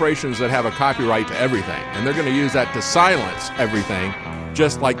corporations that have a copyright to everything. And they're going to use that to silence everything,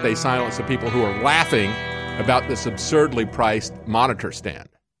 just like they silence the people who are laughing about this absurdly priced monitor stand.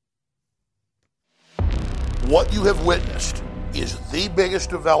 What you have witnessed is the biggest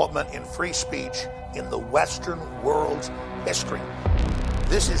development in free speech in the Western world's history.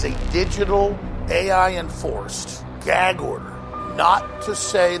 This is a digital, AI-enforced gag order not to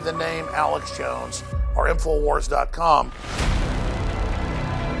say the name Alex Jones or Infowars.com.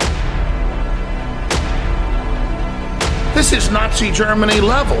 This is Nazi Germany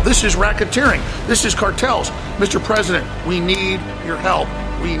level. This is racketeering. This is cartels. Mr. President, we need your help.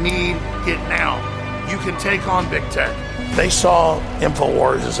 We need it now. You can take on big tech. They saw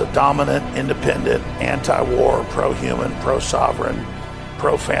Infowars as a dominant, independent, anti-war, pro-human, pro-sovereign,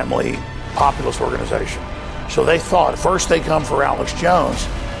 pro-family, populist organization. So they thought first they come for Alex Jones.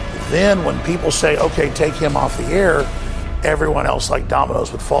 Then when people say, okay, take him off the air, everyone else like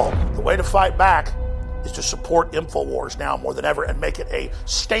dominoes would fall. The way to fight back is to support Infowars now more than ever and make it a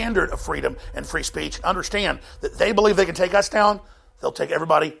standard of freedom and free speech. Understand that they believe they can take us down, they'll take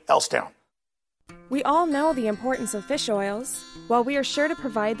everybody else down. We all know the importance of fish oils. While we are sure to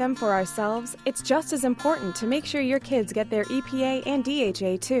provide them for ourselves, it's just as important to make sure your kids get their EPA and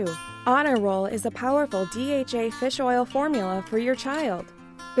DHA too. Honor Roll is a powerful DHA fish oil formula for your child.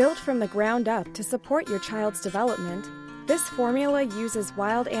 Built from the ground up to support your child's development, this formula uses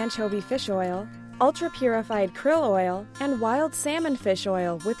wild anchovy fish oil, ultra-purified krill oil, and wild salmon fish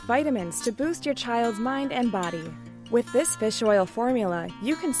oil with vitamins to boost your child's mind and body. With this fish oil formula,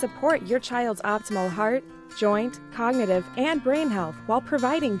 you can support your child's optimal heart, joint, cognitive, and brain health while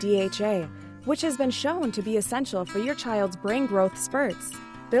providing DHA, which has been shown to be essential for your child's brain growth spurts.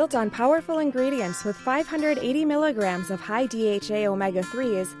 Built on powerful ingredients with 580 milligrams of high DHA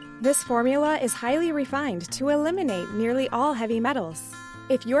omega-3s, this formula is highly refined to eliminate nearly all heavy metals.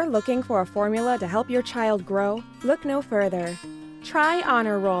 If you're looking for a formula to help your child grow, look no further. Try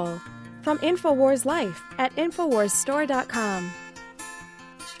Honor Roll from InfoWars Life at InfoWarsStore.com.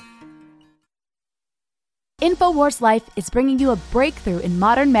 InfoWars Life is bringing you a breakthrough in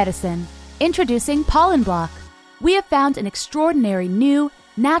modern medicine. Introducing Pollen Block. We have found an extraordinary new,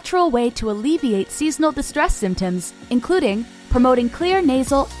 natural way to alleviate seasonal distress symptoms, including promoting clear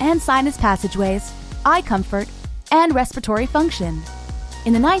nasal and sinus passageways, eye comfort, and respiratory function.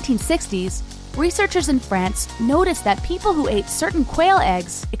 In the 1960s, researchers in France noticed that people who ate certain quail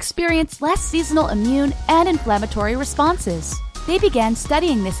eggs experienced less seasonal immune and inflammatory responses. They began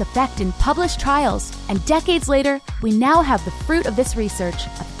studying this effect in published trials, and decades later, we now have the fruit of this research,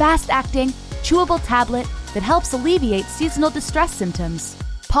 a fast-acting, chewable tablet that helps alleviate seasonal distress symptoms.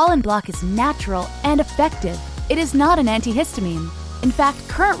 Pollen Block is natural and effective. It is not an antihistamine. In fact,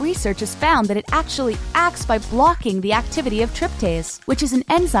 current research has found that it actually acts by blocking the activity of tryptase, which is an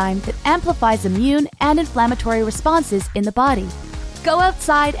enzyme that amplifies immune and inflammatory responses in the body. Go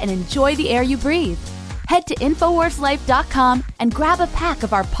outside and enjoy the air you breathe. Head to InfoWarsLife.com and grab a pack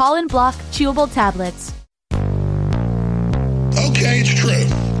of our Pollen Block chewable tablets. Okay, it's true.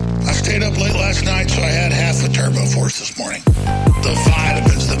 I stayed up late last night, so I had half the Turbo Force this morning. The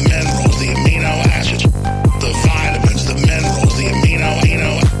vitamins, the minerals, the amino acids. The vitamins, the minerals, the the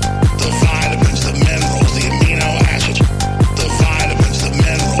vitamins, the minerals, the amino acids. The vitamins, the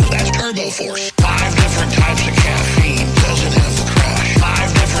minerals. That's Turbo Force. 5 different types of caffeine. Doesn't have the crash.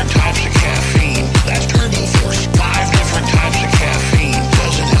 5 different types of caffeine. That's Turbo Force. 5 different types of caffeine.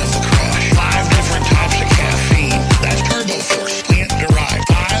 Doesn't have the crash. 5 different types of caffeine. That's Turbo Force. Plant derived.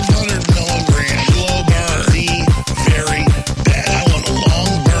 500 milligrams. Slow burn. The very best. I want a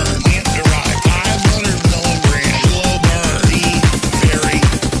long burn. Plant derived. 500 milligrams. Slow burn. The very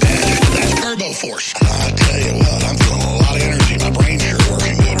best. That's Turbo Force. I tell you what, I'm feeling a lot of energy. My brain's sure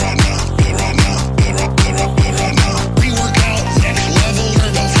working good right now. Good right now. Good right now. Pre-workout, next level.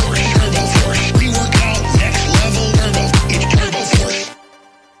 Turbo Force. Turbo Force. Pre-workout, next level. Turbo. It's Turbo Force.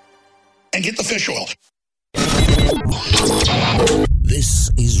 And get the fish oil.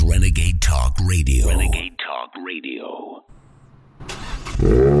 This is Renegade Talk Radio. Renegade Talk Radio.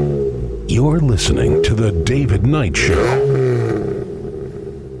 You're listening to The David Knight Show.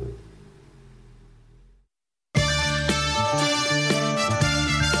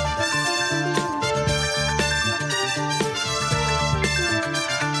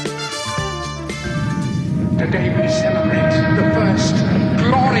 Today we celebrate the first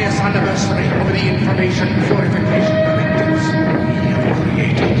glorious anniversary of the information purification directives. We have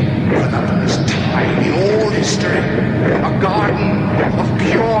created, for the first time in all history, a garden of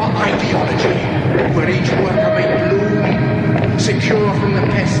pure ideology, where each worker may bloom, secure from the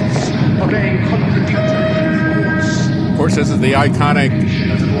pests, obeying contradictory reports. Of course, this is the iconic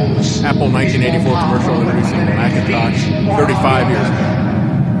Apple 1984 commercial introducing the Macintosh 35 years ago.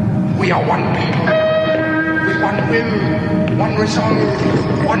 We are one people. One will, one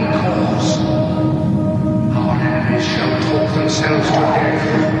resolve, one cause. Our enemies shall talk themselves to death,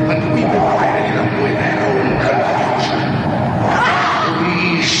 and we will bury them with their own confusion.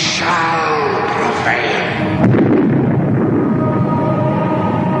 We shall prevail.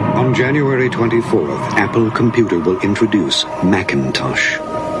 On January 24th, Apple Computer will introduce Macintosh.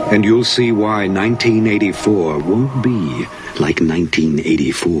 And you'll see why 1984 won't be like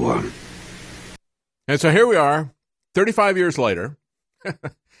 1984. And so here we are, 35 years later,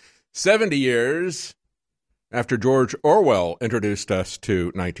 70 years after George Orwell introduced us to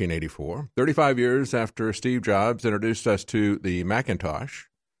 1984, 35 years after Steve Jobs introduced us to the Macintosh,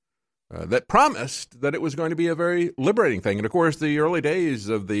 that promised that it was going to be a very liberating thing. And, of course, the early days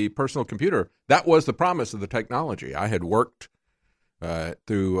of the personal computer, that was the promise of the technology. I had worked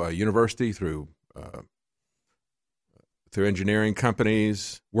through university, through engineering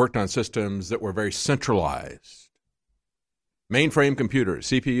companies, worked on systems that were very centralized, mainframe computers,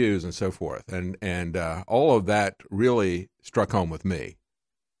 CPUs, and so forth. And all of that really struck home with me.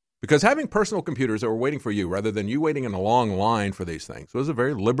 Because having personal computers that were waiting for you rather than you waiting in a long line for these things was a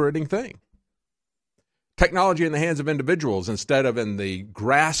very liberating thing. Technology in the hands of individuals instead of in the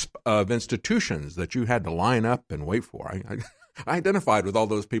grasp of institutions that you had to line up and wait for. I identified with all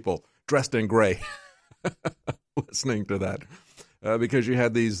those people dressed in gray. Listening to that because you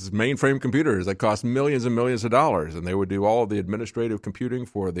had these mainframe computers that cost millions and millions of dollars, and they would do all the administrative computing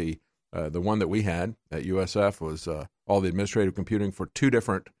for the one that we had at USF was all the administrative computing for 2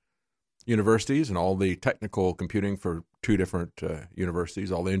 different universities and all the technical computing for two different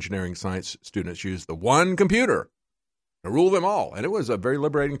universities. All the engineering science students used the one computer to rule them all. And it was a very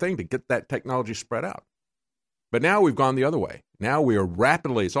liberating thing to get that technology spread out. But now we've gone the other way. Now we are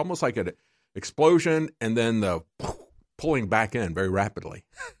rapidly, it's almost like an explosion and then the pulling back in very rapidly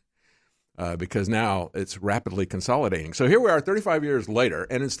because now it's rapidly consolidating. So here we are 35 years later,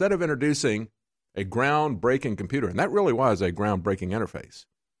 and instead of introducing a groundbreaking computer, and that really was a groundbreaking interface.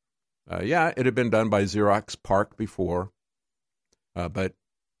 It had been done by Xerox PARC before, but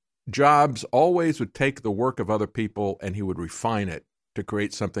Jobs always would take the work of other people and he would refine it to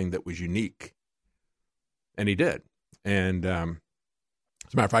create something that was unique. And he did. And as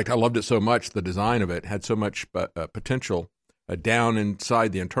a matter of fact, I loved it so much, the design of it had so much potential down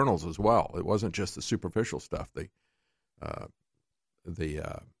inside the internals as well. It wasn't just the superficial stuff, the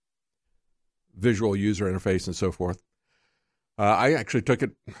visual user interface and so forth. I actually took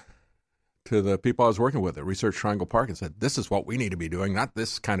it to the people I was working with at Research Triangle Park and said, this is what we need to be doing, not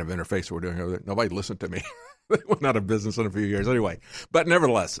this kind of interface we're doing. Nobody listened to me. They went out of business in a few years anyway. But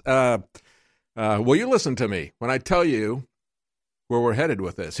nevertheless, will you listen to me when I tell you where we're headed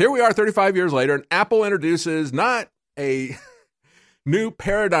with this? Here we are 35 years later, and Apple introduces not a new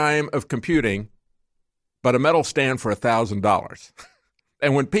paradigm of computing, but a metal stand for $1,000.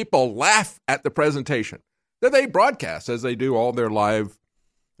 And when people laugh at the presentation that they broadcast, as they do all their live,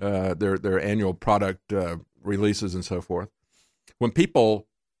 their annual product releases and so forth, when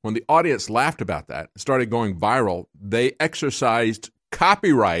the audience laughed about that, started going viral, they exercised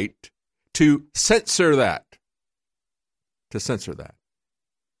copyright to censor that.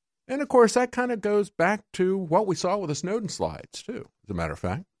 And, of course, that kind of goes back to what we saw with the Snowden slides, too, as a matter of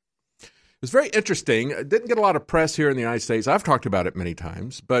fact. It was very interesting. It didn't get a lot of press here in the United States. I've talked about it many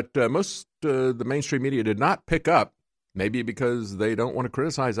times, but most the mainstream media did not pick up, maybe because they don't want to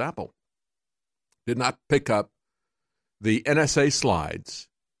criticize Apple, did not pick up the NSA slides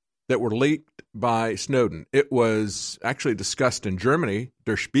that were leaked by Snowden. It was actually discussed in Germany.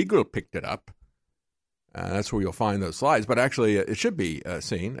 Der Spiegel picked it up. That's where you'll find those slides. But actually, it should be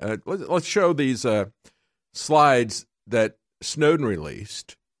seen. Let's show these slides that Snowden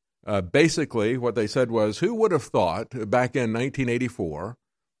released. Basically, what they said was, who would have thought back in 1984,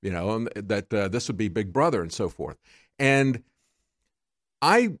 that this would be Big Brother and so forth. And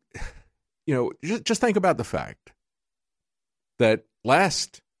just think about the fact that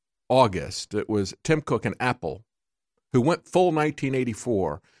last August, it was Tim Cook and Apple who went full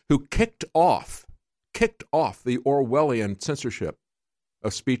 1984, who kicked off the Orwellian censorship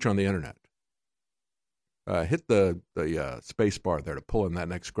of speech on the internet. Hit the space bar there to pull in that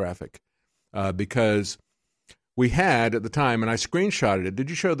next graphic, because we had at the time, and I screenshotted it. Did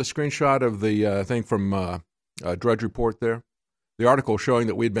you show the screenshot of the thing from Drudge Report there? The article showing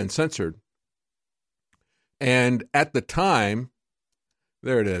that we'd been censored. And at the time,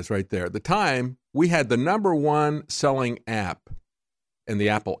 there it is right there. At the time, we had the number one selling app in the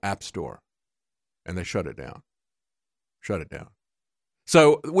Apple App Store. And they shut it down.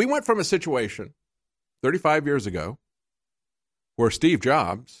 So we went from a situation 35 years ago where Steve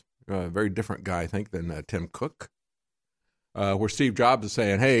Jobs, a very different guy, I think, than Tim Cook, where Steve Jobs is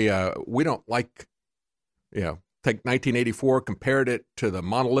saying, hey, we don't like, take 1984, compared it to the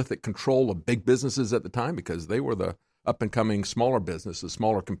monolithic control of big businesses at the time, because they were the up-and-coming smaller businesses,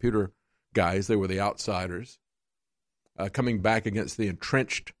 smaller computer guys. They were the outsiders, coming back against the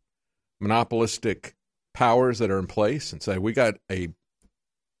entrenched monopolistic powers that are in place, and say, we got a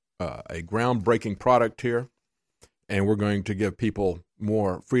groundbreaking product here, and we're going to give people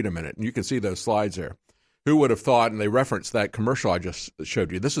more freedom in it. And you can see those slides there. Who would have thought, and they referenced that commercial I just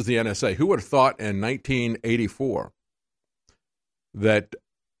showed you. This is the NSA. Who would have thought in 1984 that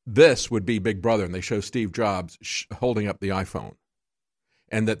this would be Big Brother? And they show Steve Jobs holding up the iPhone.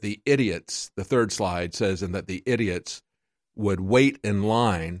 And that the idiots, the third slide says, and that the idiots would wait in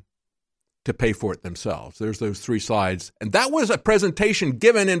line to pay for it themselves. There's those three slides. And that was a presentation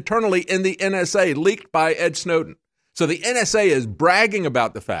given internally in the NSA, leaked by Ed Snowden. So the NSA is bragging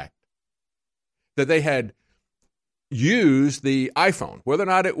about the fact that they had used the iPhone, whether or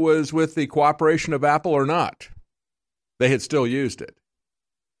not it was with the cooperation of Apple or not. They had still used it.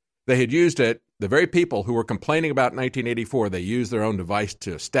 They had used it, the very people who were complaining about 1984, they used their own device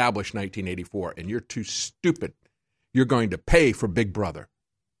to establish 1984, and you're too stupid. You're going to pay for Big Brother.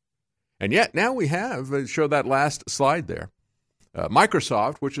 And yet now we have, show that last slide there,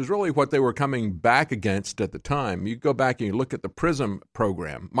 Microsoft, which is really what they were coming back against at the time. You go back and you look at the PRISM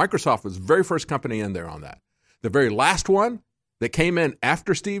program. Microsoft was the very first company in there on that. The very last one that came in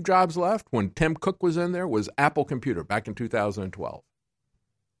after Steve Jobs left, when Tim Cook was in there, was Apple Computer back in 2012.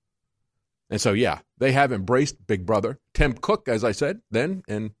 And so, yeah, they have embraced Big Brother. Tim Cook, as I said, then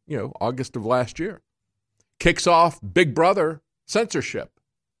in, August of last year, kicks off Big Brother censorship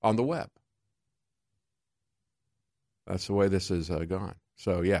on the web. That's the way this has gone.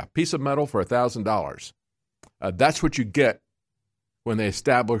 So, yeah, piece of metal for $1,000. That's what you get when they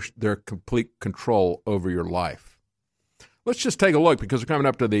establish their complete control over your life. Let's just take a look, because we're coming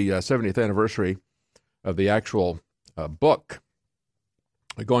up to the 70th anniversary of the actual book.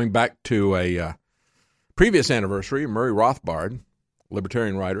 Going back to a previous anniversary, Murray Rothbard,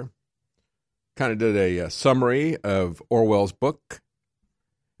 libertarian writer, kind of did a summary of Orwell's book.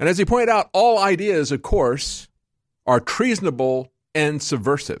 And as he pointed out, all ideas, of course, are treasonable and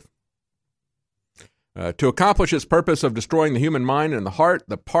subversive. To accomplish its purpose of destroying the human mind and the heart,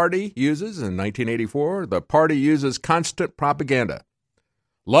 the party uses, in 1984, the party uses constant propaganda.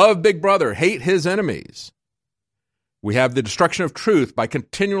 Love Big Brother, hate his enemies. We have the destruction of truth by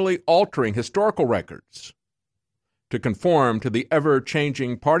continually altering historical records to conform to the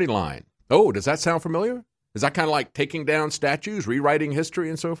ever-changing party line. Oh, does that sound familiar? Is that kind of like taking down statues, rewriting history,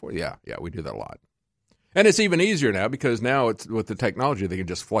 and so forth? Yeah, we do that a lot. And it's even easier now, because now it's with the technology, they can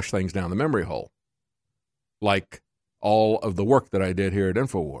just flush things down the memory hole, like all of the work that I did here at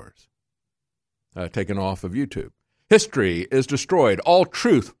InfoWars, taken off of YouTube. History is destroyed. All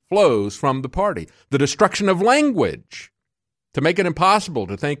truth flows from the party. The destruction of language to make it impossible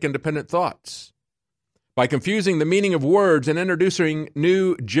to think independent thoughts. By confusing the meaning of words and introducing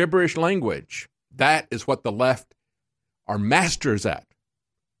new gibberish language. That is what the left are masters at.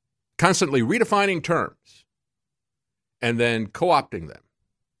 Constantly redefining terms and then co-opting them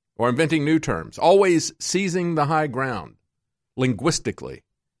or inventing new terms. Always seizing the high ground linguistically.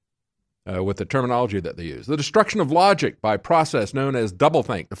 With the terminology that they use. The destruction of logic by process known as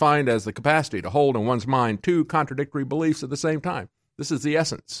doublethink, defined as the capacity to hold in one's mind two contradictory beliefs at the same time. This is the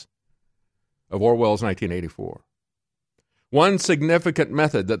essence of Orwell's 1984. One significant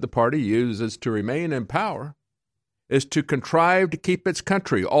method that the party uses to remain in power is to contrive to keep its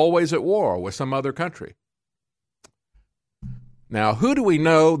country always at war with some other country. Now, who do we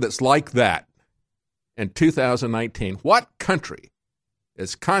know that's like that in 2019? What country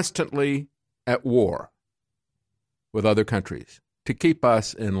is constantly at war with other countries to keep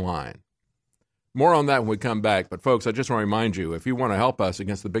us in line? More on that when we come back. But, folks, I just want to remind you, if you want to help us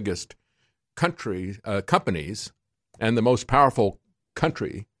against the biggest companies and the most powerful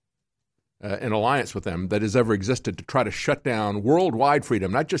country in alliance with them that has ever existed to try to shut down worldwide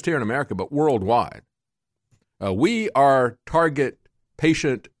freedom, not just here in America, but worldwide, we are target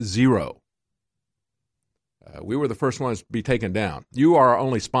patient zero. We were the first ones to be taken down. You are our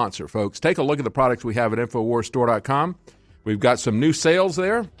only sponsor, folks. Take a look at the products we have at InfoWarsStore.com. We've got some new sales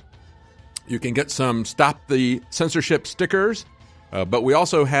there. You can get some Stop the Censorship stickers, but we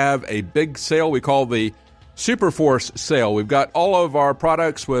also have a big sale we call the Superforce sale. We've got all of our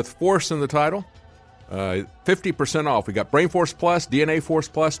products with Force in the title, 50% off. We got Brain Force Plus, DNA Force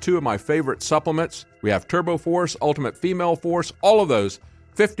Plus, two of my favorite supplements. We have Turbo Force, Ultimate Female Force, all of those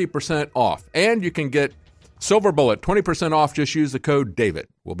 50% off. And you can get Silver Bullet, 20% off. Just use the code DAVID.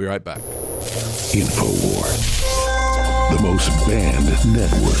 We'll be right back. InfoWars, the most banned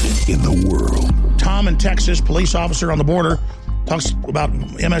network in the world. Tom in Texas, police officer on the border, talks about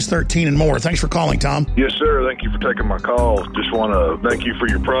MS-13 and more. Thanks for calling, Tom. Yes, sir. Thank you for taking my call. Just want to thank you for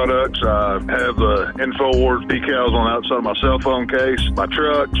your products. I have the InfoWars decals on the outside of my cell phone case, my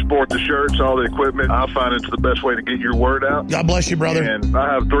truck, sport the shirts, all the equipment. I find it's the best way to get your word out. God bless you, brother. And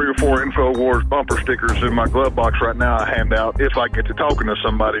I have 3 or 4 InfoWars bumper stickers in my glove box right now. I hand out if I get to talking to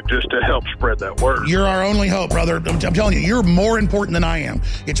somebody just to help spread that word. You're our only hope, brother. I'm telling you, you're more important than I am.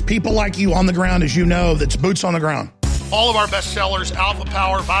 It's people like you on the ground, as you know, that's boots on the ground. All of our best sellers, Alpha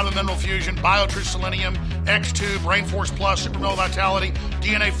Power, Vitamin Mineral Fusion, BioTrue Selenium, X2, Brain Force Plus, Super Mineral Vitality,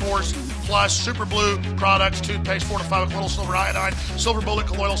 DNA Force Plus, Super Blue products, toothpaste fortified with little silver iodine, Silver Bullet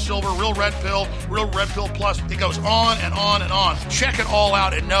Colloidal Silver, Real Red Pill Plus. It goes on and on and on. Check it all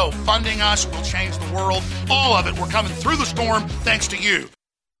out and know funding us will change the world. All of it. We're coming through the storm thanks to you.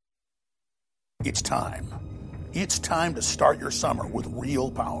 It's time. It's time to start your summer with real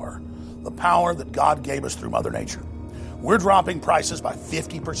power. The power that God gave us through Mother Nature. We're dropping prices by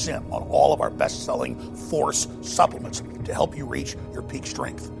 50% on all of our best-selling Force supplements to help you reach your peak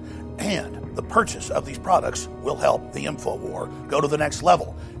strength. And the purchase of these products will help the InfoWar go to the next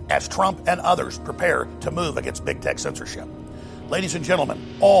level as Trump and others prepare to move against big tech censorship. Ladies and gentlemen,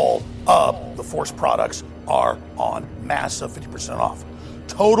 all of the Force products are on massive 50% off.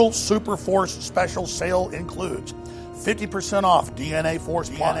 Total Super Force special sale includes 50% off DNA Force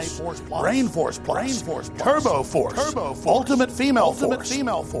Plus, Brain Force Plus, Turbo Force, Ultimate Female Force,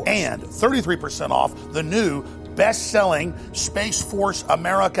 and 33% off the new best-selling Space Force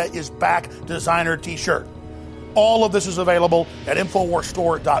America is Back designer t-shirt. All of this is available at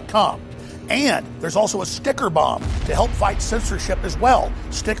InfoWarsStore.com. And there's also a sticker bomb to help fight censorship as well.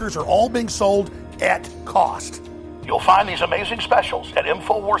 Stickers are all being sold at cost. You'll find these amazing specials at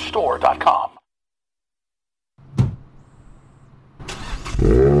InfoWarsStore.com.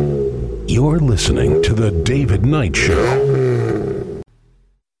 You're listening to The David Knight Show.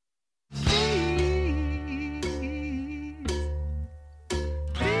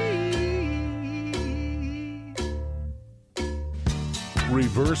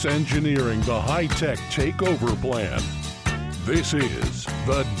 Reverse engineering the high-tech takeover plan. This is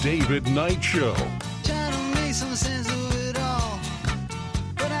The David Knight Show. Trying to make some sense of it all,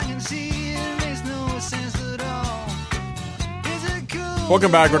 but I can see it makes no sense at all. Is it cool?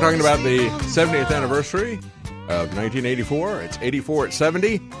 Welcome back. We're talking about the 70th anniversary of 1984. It's 84 at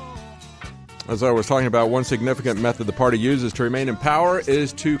 70. As I was talking about, one significant method the party uses to remain in power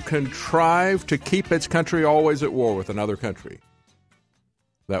is to contrive to keep its country always at war with another country.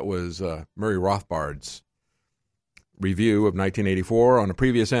 That was Murray Rothbard's review of 1984 on a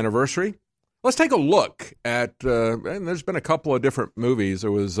previous anniversary. Let's take a look at, and there's been a couple of different movies.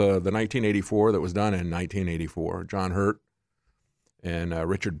 There was the 1984 that was done in 1984, John Hurt and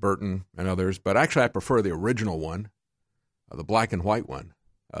Richard Burton and others. But actually, I prefer the original one, the black and white one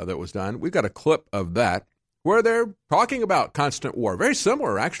that was done. We've got a clip of that where they're talking about constant war. Very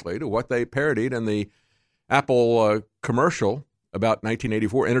similar, actually, to what they parodied in the Apple commercial about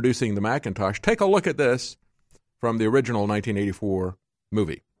 1984, introducing the Macintosh. Take a look at this from the original 1984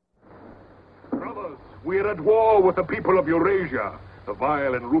 movie. Brothers, we are at war with the people of Eurasia, the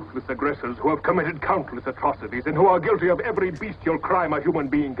vile and ruthless aggressors who have committed countless atrocities and who are guilty of every bestial crime a human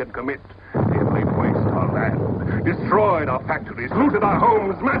being can commit. They have laid waste our land, destroyed our factories, looted our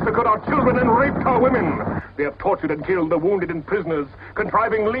homes, massacred our children, and raped our women. They have tortured and killed the wounded and prisoners,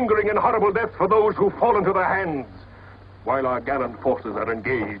 contriving lingering and horrible deaths for those who fall into their hands. While our gallant forces are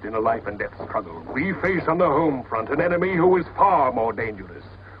engaged in a life-and-death struggle, we face on the home front an enemy who is far more dangerous.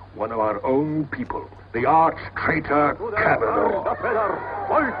 One of our own people, the arch-traitor Cavalier.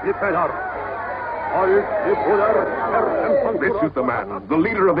 This is the man, the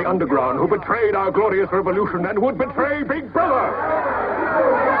leader of the underground, who betrayed our glorious revolution and would betray Big Brother.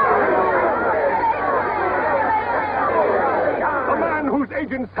 Whose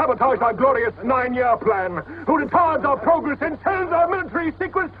agents sabotage our glorious 9-year plan, who retards our progress and sells our military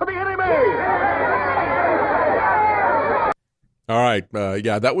secrets to the enemy! All right.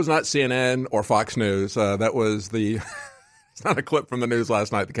 Yeah, that was not CNN or Fox News. That was it's not a clip from the news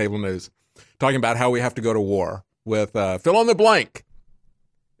last night, the cable news, talking about how we have to go to war with fill in the blank.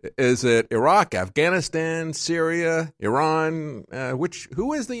 Is it Iraq, Afghanistan, Syria, Iran?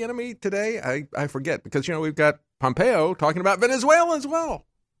 Who is the enemy today? I forget, because, we've got Pompeo talking about Venezuela as well.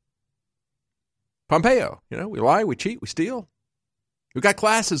 Pompeo, we lie, we cheat, we steal. We've got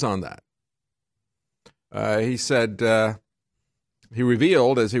classes on that. He said, he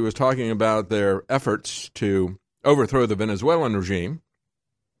revealed as he was talking about their efforts to overthrow the Venezuelan regime.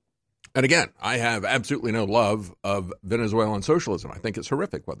 And again, I have absolutely no love of Venezuelan socialism. I think it's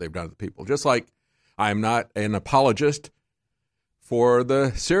horrific what they've done to the people. Just like I'm not an apologist for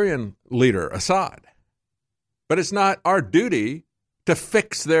the Syrian leader, Assad. But it's not our duty to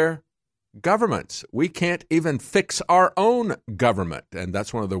fix their governments. We can't even fix our own government. And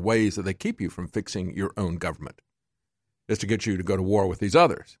that's one of the ways that they keep you from fixing your own government, is to get you to go to war with these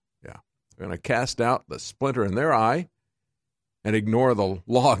others. Yeah. They're going to cast out the splinter in their eye and ignore the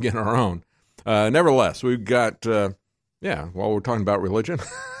log in our own. Nevertheless, we've got, while we're talking about religion,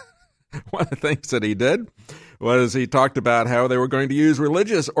 one of the things that he did was he talked about how they were going to use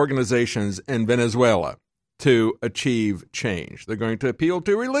religious organizations in Venezuela to achieve change. They're going to appeal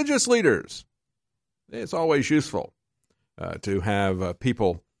to religious leaders. It's always useful to have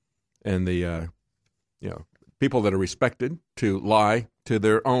people in the, people that are respected to lie to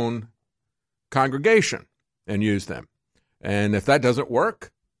their own congregation and use them. And if that doesn't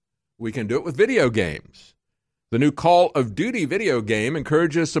work, we can do it with video games. The new Call of Duty video game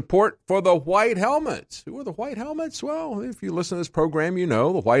encourages support for the White Helmets. Who are the White Helmets? Well, if you listen to this program,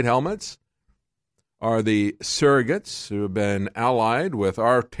 the White Helmets are the surrogates who have been allied with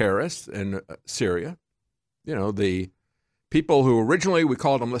our terrorists in Syria. The people who originally, we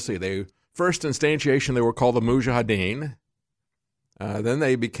called them, they first instantiation, they were called the Mujahideen. Then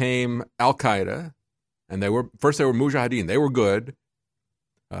they became Al-Qaeda. And they were Mujahideen. They were good.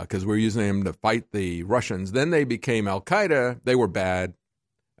 because we're using them to fight the Russians. Then they became Al-Qaeda. They were bad.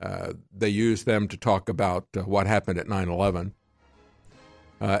 They used them to talk about what happened at 9/11.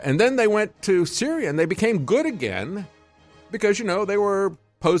 And then they went to Syria, and they became good again because, they were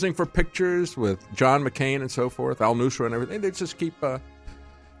posing for pictures with John McCain and so forth, al-Nusra and everything. They just keep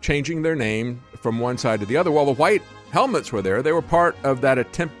changing their name from one side to the other. Well, the white helmets were there. They were part of that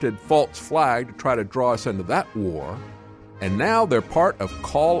attempted false flag to try to draw us into that war. And now they're part of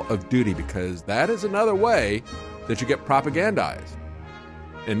Call of Duty, because that is another way that you get propagandized.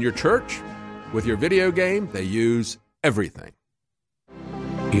 In your church, with your video game, they use everything.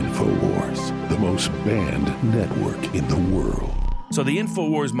 InfoWars, the most banned network in the world. So the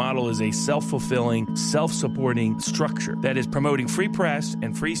InfoWars model is a self-fulfilling, self-supporting structure that is promoting free press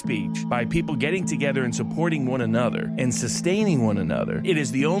and free speech by people getting together and supporting one another and sustaining one another. It is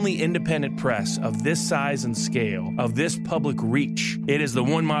the only independent press of this size and scale, of this public reach. It is the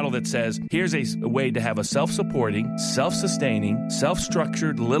one model that says, here's a way to have a self-supporting, self-sustaining,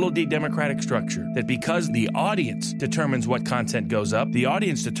 self-structured, little d democratic structure that, because the audience determines what content goes up, the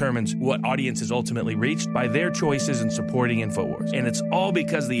audience determines what audience is ultimately reached by their choices in supporting InfoWars. And it's all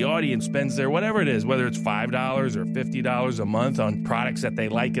because the audience spends their whatever it is, whether it's $5 or $50 a month on products that they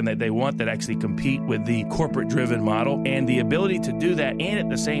like and that they want that actually compete with the corporate-driven model. And the ability to do that and at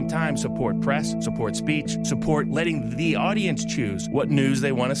the same time support press, support speech, support letting the audience choose what news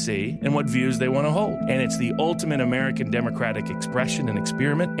they want to see and what views they want to hold. And it's the ultimate American democratic expression and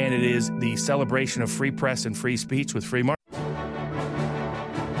experiment, and it is the celebration of free press and free speech with free market.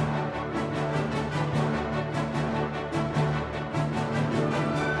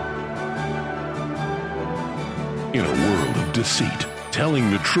 In a world of deceit,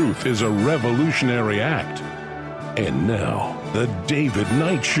 telling the truth is a revolutionary act. And now, The David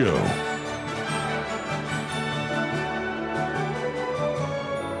Knight Show.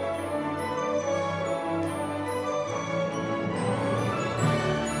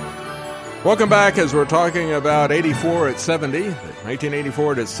 Welcome back as we're talking about 84 at 70,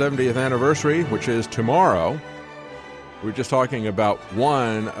 1984 at its 70th anniversary, which is tomorrow. We're just talking about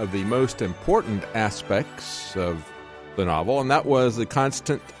one of the most important aspects of the novel, and that was the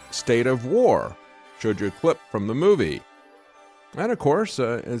constant state of war. Showed you a clip from the movie. And, of course,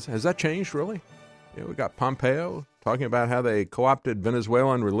 has that changed, really? We got Pompeo talking about how they co-opted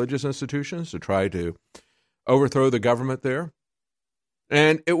Venezuelan religious institutions to try to overthrow the government there.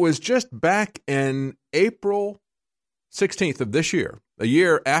 And it was just back in April 16th of this year, a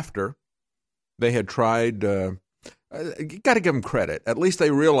year after they had tried... you got to give them credit. At least they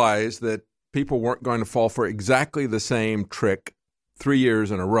realized that people weren't going to fall for exactly the same trick 3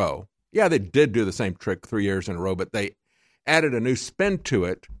 years in a row. Yeah, they did do the same trick 3 years in a row, but they added a new spin to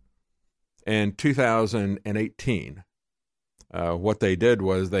it in 2018. What they did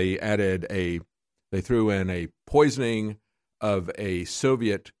was they threw in a poisoning of a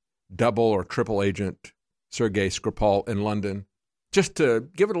Soviet double or triple agent, Sergei Skripal, in London, just to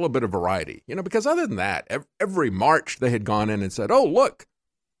give it a little bit of variety, because other than that, every March they had gone in and said, oh, look,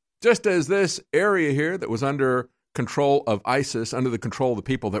 just as this area here that was under control of ISIS, under the control of the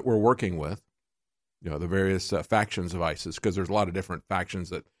people that we're working with, the various factions of ISIS, because there's a lot of different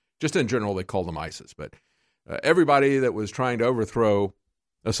factions that just in general they call them ISIS. But everybody that was trying to overthrow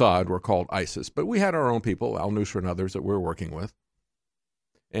Assad were called ISIS. But we had our own people, al-Nusra and others, that we're working with.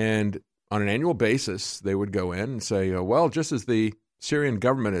 And on an annual basis, they would go in and say, well, just as the Syrian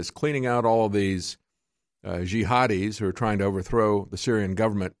government is cleaning out all of these jihadis who are trying to overthrow the Syrian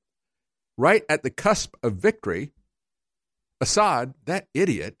government, right at the cusp of victory, Assad, that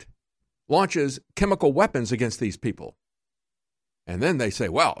idiot, launches chemical weapons against these people. And then they say,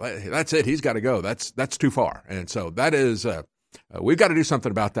 well, that's it. He's got to go. That's too far. And so that is, we've got to do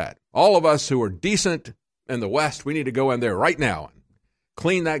something about that. All of us who are decent in the West, we need to go in there right now and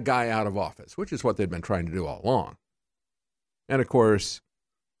clean that guy out of office, which is what they've been trying to do all along. And, of course,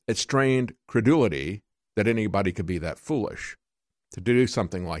 it strained credulity that anybody could be that foolish to do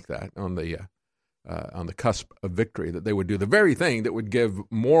something like that on the cusp of victory, that they would do the very thing that would give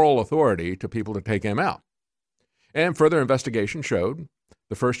moral authority to people to take him out. And further investigation showed,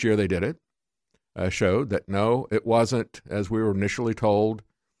 the first year they did it, showed that no, it wasn't, as we were initially told,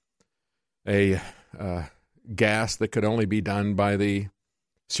 a gas that could only be done by the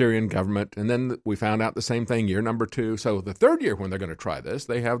Syrian government. And then we found out the same thing year number 2. So the third year when they're going to try this,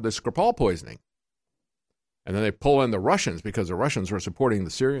 they have the Skripal poisoning. And then they pull in the Russians because the Russians were supporting the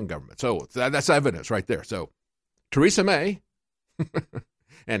Syrian government. So that's evidence right there. So Theresa May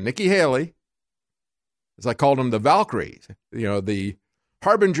and Nikki Haley, as I called them, the Valkyries, the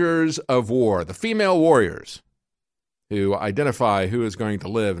harbingers of war, the female warriors who identify who is going to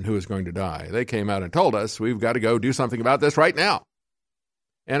live and who is going to die. They came out and told us we've got to go do something about this right now.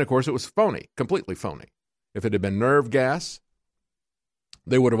 And, of course, it was phony, completely phony. If it had been nerve gas,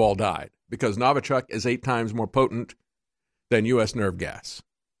 they would have all died because Novichok is 8 times more potent than U.S. nerve gas.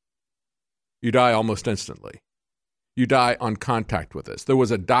 You die almost instantly. You die on contact with this. There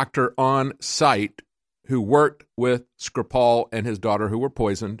was a doctor on site who worked with Skripal and his daughter who were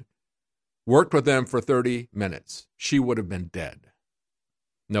poisoned, worked with them for 30 minutes. She would have been dead.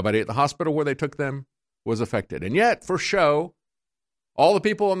 Nobody at the hospital where they took them was affected. And yet, for show, all the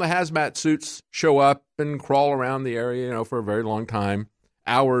people in the hazmat suits show up and crawl around the area, for a very long time,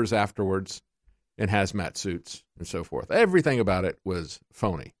 hours afterwards in hazmat suits and so forth. Everything about it was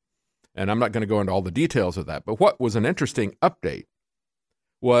phony. And I'm not going to go into all the details of that. But what was an interesting update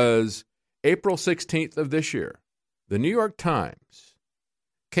was April 16th of this year, the New York Times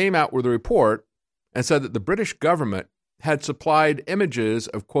came out with a report and said that the British government had supplied images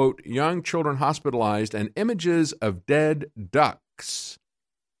of, quote, young children hospitalized and images of dead ducks,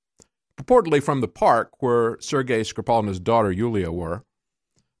 purportedly from the park where Sergei Skripal and his daughter Yulia were.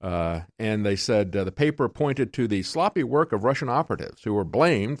 And they said the paper pointed to the sloppy work of Russian operatives who were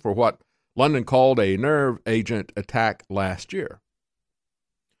blamed for what London called a nerve agent attack last year.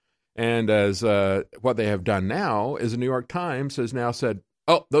 And as what they have done now is the New York Times has now said,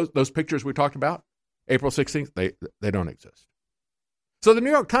 oh, those pictures we talked about, April 16th, they don't exist. So the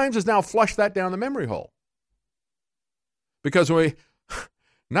New York Times has now flushed that down the memory hole. Because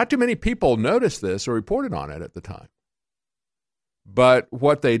not too many people noticed this or reported on it at the time. But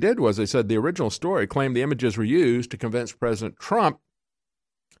what they did was they said the original story claimed the images were used to convince President Trump,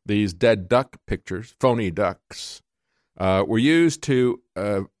 these dead duck pictures, phony ducks, were used to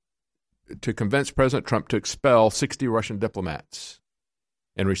convince President Trump to expel 60 Russian diplomats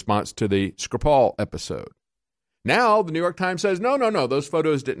in response to the Skripal episode. Now, the New York Times says, no, those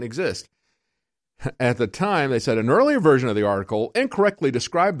photos didn't exist. At the time, they said an earlier version of the article incorrectly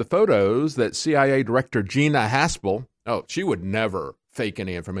described the photos that CIA Director Gina Haspel, she would never fake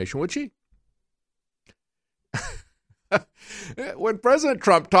any information, would she? When President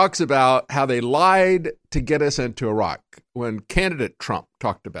Trump talks about how they lied to get us into Iraq, when candidate Trump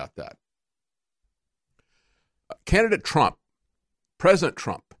talked about that, candidate Trump, President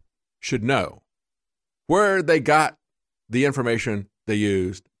Trump, should know where they got the information they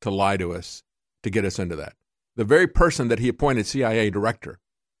used to lie to us to get us into that. The very person that he appointed CIA director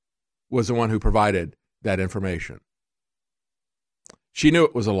was the one who provided that information. She knew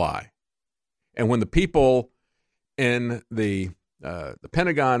it was a lie. And when the people in the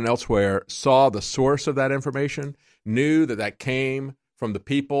Pentagon and elsewhere saw the source of that information, knew that came from the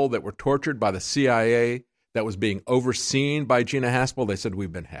people that were tortured by the CIA, that was being overseen by Gina Haspel, they said,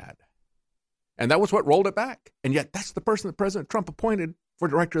 we've been had. And that was what rolled it back. And yet that's the person that President Trump appointed for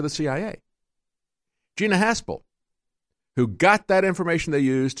director of the CIA. Gina Haspel, who got that information they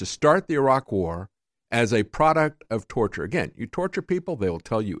used to start the Iraq War as a product of torture. Again, you torture people, they will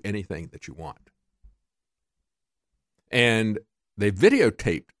tell you anything that you want. And they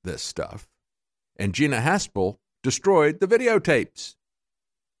videotaped this stuff, and Gina Haspel destroyed the videotapes.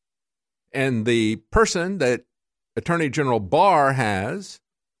 And the person that Attorney General Barr has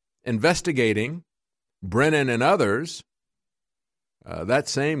investigating Brennan and others, that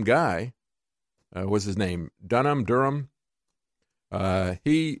same guy, was his name Durham?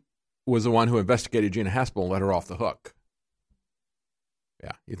 He was the one who investigated Gina Haspel and let her off the hook.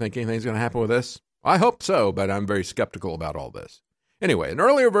 Yeah, you think anything's going to happen with this? I hope so, but I'm very skeptical about all this. Anyway, an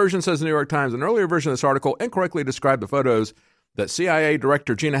earlier version, says the New York Times, an earlier version of this article incorrectly described the photos that CIA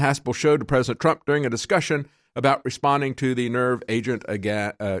Director Gina Haspel showed to President Trump during a discussion about responding to the nerve agent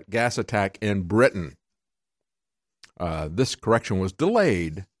gas attack in Britain. This correction was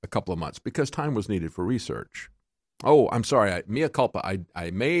delayed a couple of months because time was needed for research. Oh, I'm sorry, mea culpa.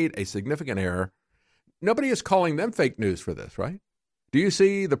 I made a significant error. Nobody is calling them fake news for this, right? Do you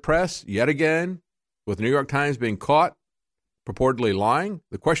see the press yet again with the New York Times being caught purportedly lying?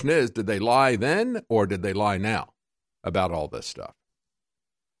 The question is, did they lie then or did they lie now about all this stuff?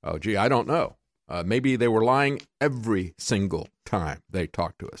 Oh, gee, I don't know. Maybe they were lying every single time they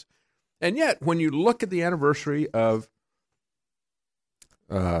talked to us. And yet, when you look at the anniversary of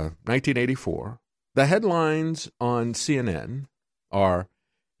 1984, the headlines on CNN are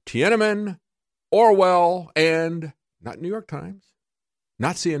Tiananmen, Orwell, and not New York Times,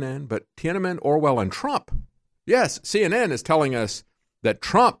 not CNN, but Tiananmen, Orwell, and Trump. Yes, CNN is telling us that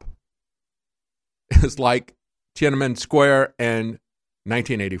Trump is like Tiananmen Square and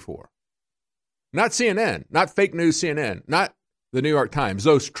 1984. Not CNN, not fake news CNN, not the New York Times,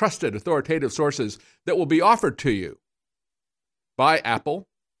 those trusted authoritative sources that will be offered to you by Apple,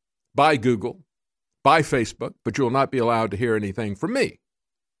 by Google, by Facebook, but you will not be allowed to hear anything from me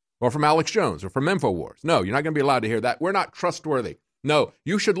or from Alex Jones or from InfoWars. No, you're not going to be allowed to hear that. We're not trustworthy. No,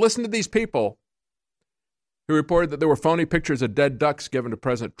 you should listen to these people who reported that there were phony pictures of dead ducks given to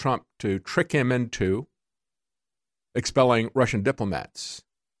President Trump to trick him into expelling Russian diplomats,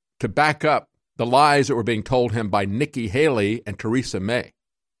 to back up the lies that were being told him by Nikki Haley and Theresa May.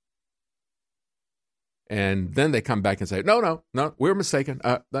 And then they come back and say, no, we were mistaken.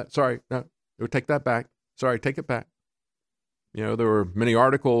 Sorry, we'll take that back. Sorry, take it back. You know, there were many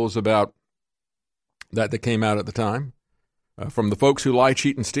articles about that came out at the time. From the folks who lie,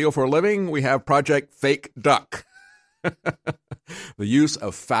 cheat, and steal for a living, we have Project Fake Duck. The use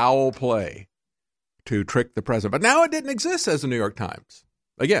of foul play to trick the president. But now it didn't exist, says the New York Times.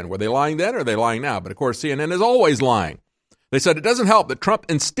 Again, were they lying then or are they lying now? But of course, CNN is always lying. They said it doesn't help that Trump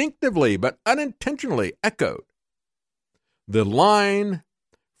instinctively but unintentionally echoed the line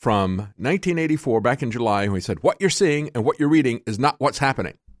from 1984 back in July when he said, what you're seeing and what you're reading is not what's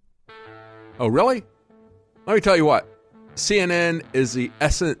happening. Oh, really? Let me tell you what. CNN is the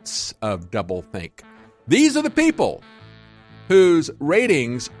essence of doublethink. These are the people whose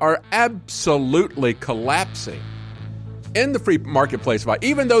ratings are absolutely collapsing in the free marketplace.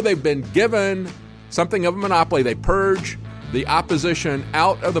 Even though they've been given something of a monopoly, they purge the opposition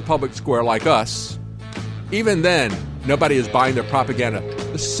out of the public square like us. Even then, nobody is buying their propaganda.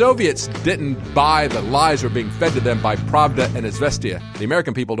 The Soviets didn't buy the lies that were being fed to them by Pravda and Izvestia. The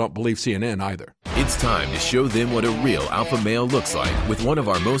American people don't believe CNN either. It's time to show them what a real alpha male looks like with one of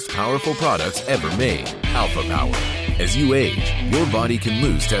our most powerful products ever made, Alpha Power. As you age, your body can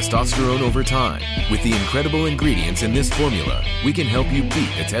lose testosterone over time. With the incredible ingredients in this formula, we can help you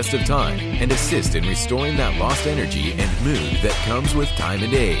beat the test of time and assist in restoring that lost energy and mood that comes with time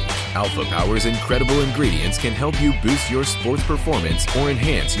and age. Alpha Power's incredible ingredients can help you boost your sports performance or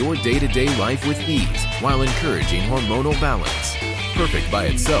enhance your day-to-day life with ease while encouraging hormonal balance. Perfect by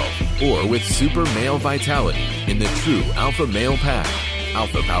itself or with super male vitality in the true Alpha Male Pack.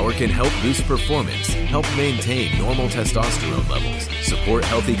 Alpha Power can help boost performance, help maintain normal testosterone levels, support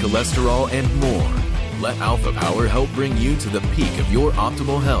healthy cholesterol, and more. Let Alpha Power help bring you to the peak of your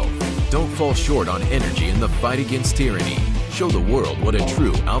optimal health. Don't fall short on energy in the fight against tyranny. Show the world what a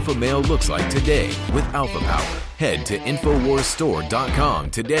true alpha male looks like today with Alpha Power. Head to InfoWarsStore.com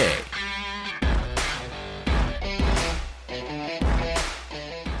today.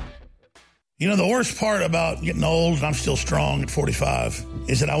 You know, the worst part about getting old, and I'm still strong at 45,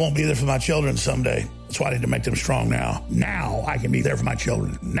 is that I won't be there for my children someday. That's why I need to make them strong now. Now I can be there for my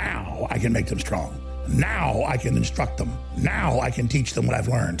children. Now I can make them strong. Now I can instruct them. Now I can teach them what I've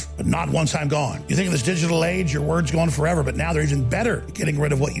learned, but not once I'm gone. You think in this digital age, your word's going forever, but now they're even better at getting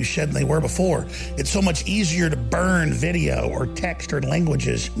rid of what you said than they were before. It's so much easier to burn video or text or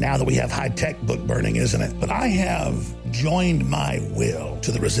languages now that we have high-tech book burning, isn't it? But I have joined my will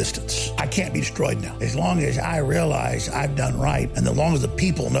to the resistance. I can't be destroyed now. As long as I realize I've done right, and as long as the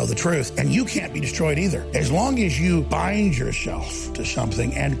people know the truth, and you can't be destroyed either. As long as you bind yourself to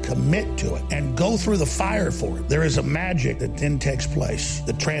something and commit to it and go through the fire for it, there is a magic that then takes place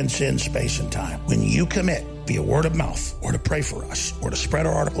that transcends space and time. When you commit via word of mouth, or to pray for us, or to spread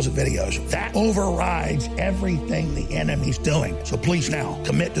our articles and videos, that overrides everything the enemy's doing. So please now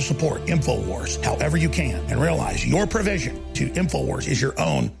commit to support InfoWars however you can, and realize your provision to InfoWars is your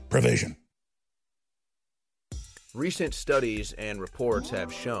own provision. Recent studies and reports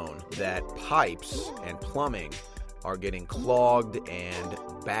have shown that pipes and plumbing are getting clogged and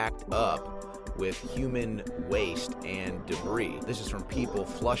backed up with human waste and debris. This is from people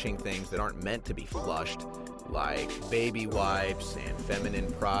flushing things that aren't meant to be flushed, like baby wipes and feminine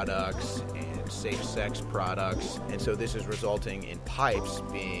products and safe sex products. And so this is resulting in pipes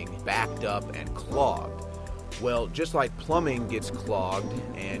being backed up and clogged. Well, just like plumbing gets clogged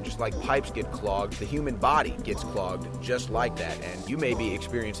and just like pipes get clogged, the human body gets clogged just like that. And you may be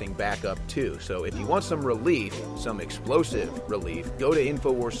experiencing backup too. So if you want some relief, some explosive relief, go to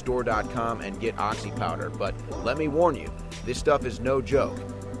InfoWarsStore.com and get Oxy Powder. But let me warn you, this stuff is no joke.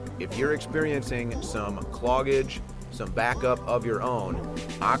 If you're experiencing some cloggage, some backup of your own,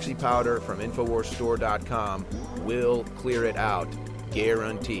 Oxy Powder from InfoWarsStore.com will clear it out,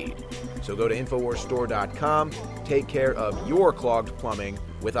 guaranteed. So go to InfoWarsStore.com, take care of your clogged plumbing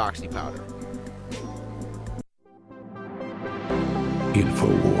with Oxy Powder.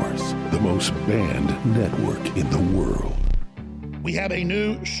 InfoWars, the most banned network in the world. We have a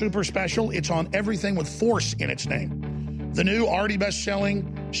new super special. It's on everything with force in its name. The new already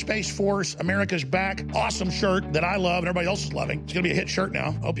best-selling Space Force, America's Back. Awesome shirt that I love and everybody else is loving. It's going to be a hit shirt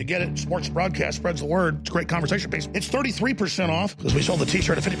now. I hope you get it. Sports Broadcast spreads the word. It's a great conversation piece. It's 33% off because we sold the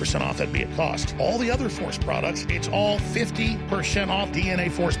t-shirt at 50% off. That'd be at cost. All the other Force products, it's all 50% off.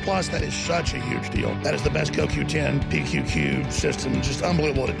 DNA Force Plus, that is such a huge deal. That is the best CoQ10, PQQ system. Just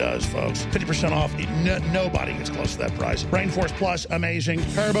unbelievable what it does, folks. 50% off. Nobody gets close to that price. Brain Force Plus, amazing.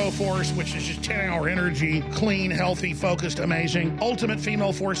 Turbo Force, which is just 10-hour energy, clean, healthy, focused, amazing. Ultimate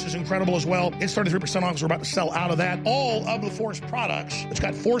Female Force is incredible as well. It's 33% off because we're about to sell out of that. All of the Force products, it's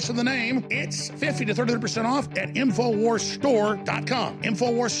got Force in the name. It's 50 to 33% off at InfoWarsStore.com.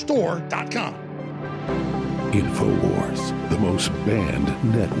 InfoWarsStore.com. InfoWars, the most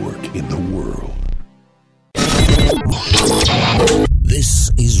banned network in the world.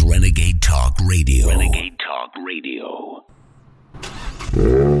 This is Renegade Talk Radio. Renegade Talk Radio.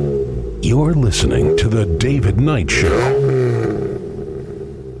 You're listening to The David Knight Show.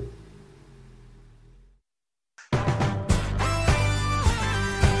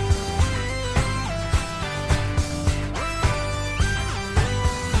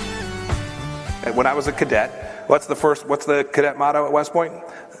 When I was a cadet, what's the cadet motto at West Point?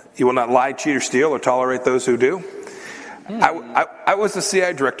 You will not lie, cheat, or steal, or tolerate those who do. I was the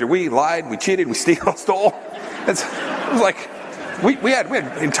CI director. We lied, we cheated, we stole. It was like we had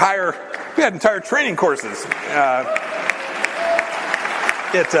entire training courses. All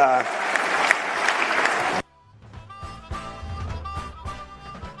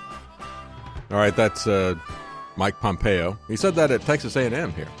right, that's Mike Pompeo. He said that at Texas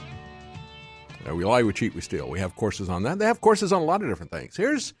A&M here. We lie, we cheat, we steal. We have courses on that. They have courses on a lot of different things.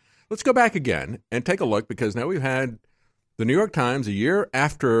 Let's go back again and take a look, because now we've had the New York Times a year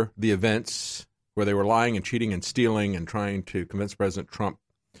after the events where they were lying and cheating and stealing and trying to convince President Trump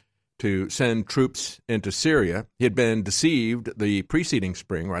to send troops into Syria. He had been deceived the preceding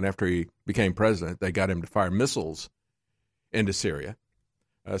spring, right after he became president. They got him to fire missiles into Syria.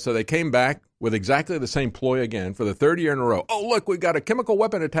 So they came back with exactly the same ploy again for the third year in a row. Oh, look, we got a chemical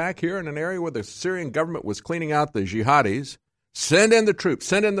weapon attack here in an area where the Syrian government was cleaning out the jihadis. Send in the troops,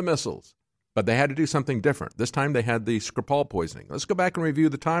 send in the missiles. But they had to do something different. This time they had the Skripal poisoning. Let's go back and review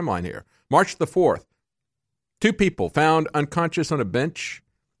the timeline here. March the 4th, 2 people found unconscious on a bench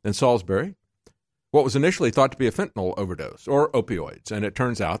in Salisbury. What was initially thought to be a fentanyl overdose or opioids. And it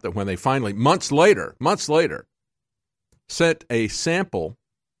turns out that when they finally, months later, sent a sample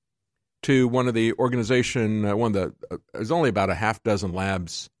to one of the organization, there's only about a half dozen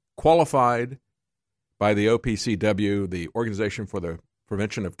labs qualified by the OPCW, the Organization for the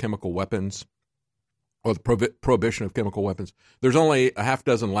Prevention of Chemical Weapons, or the Prohibition of Chemical Weapons. There's only a half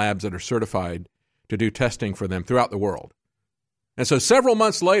dozen labs that are certified to do testing for them throughout the world. And so several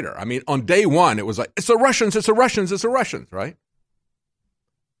months later, on day one, it was like, it's the Russians, right?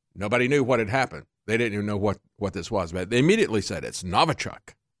 Nobody knew what had happened. They didn't even know what this was. But they immediately said, it's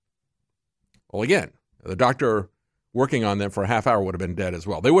Novichok. Well, again, the doctor working on them for a half hour would have been dead as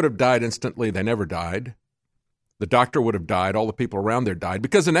well. They would have died instantly. They never died. The doctor would have died. All the people around there died,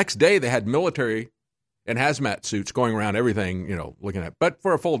 because the next day they had military and hazmat suits going around everything, looking at. But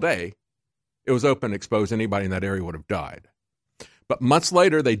for a full day, it was open, exposed. Anybody in that area would have died. But months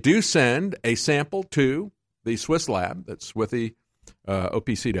later, they do send a sample to the Swiss lab that's with the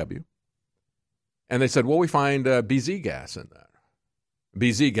OPCW. And they said, well, we find BZ gas in that.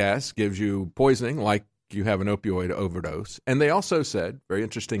 BZ gas gives you poisoning like you have an opioid overdose. And they also said, very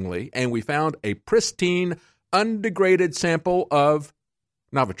interestingly, and we found a pristine, undegraded sample of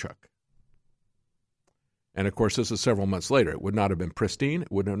Novichok. And, of course, this is several months later. It would not have been pristine.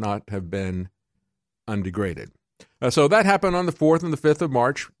 It would not have been undegraded. So that happened on the 4th and the 5th of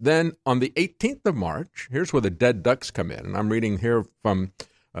March. Then on the 18th of March, here's where the dead ducks come in. And I'm reading here from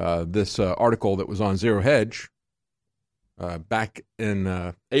this article that was on Zero Hedge. Back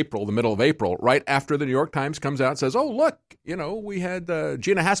in April, the middle of April, right after the New York Times comes out and says, oh, look, we had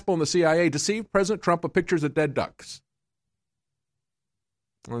Gina Haspel and the CIA deceive President Trump with pictures of dead ducks.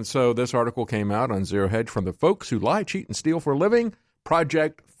 And so this article came out on Zero Hedge from the folks who lie, cheat, and steal for a living,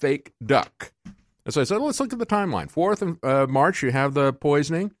 Project Fake Duck. And so I said, let's look at the timeline. 4th of March, you have the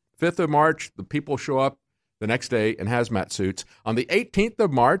poisoning. 5th of March, the people show up the next day in hazmat suits. On the 18th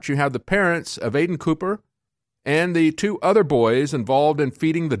of March, you have the parents of Aiden Cooper and the 2 other boys involved in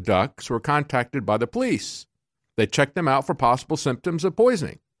feeding the ducks were contacted by the police. They checked them out for possible symptoms of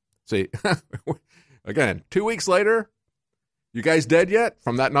poisoning. See, again, 2 weeks later, you guys dead yet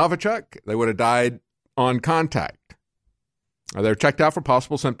from that Novichok? They would have died on contact. They were checked out for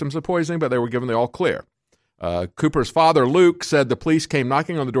possible symptoms of poisoning, but they were given the all clear. Cooper's father, Luke, said the police came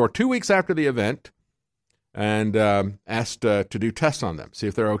knocking on the door 2 weeks after the event. and asked to do tests on them, see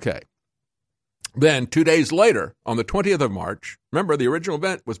if they're okay. Then 2 days later, on the 20th of March, remember the original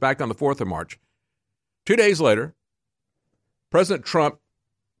event was back on the 4th of March. 2 days later, President Trump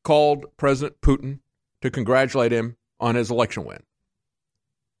called President Putin to congratulate him on his election win.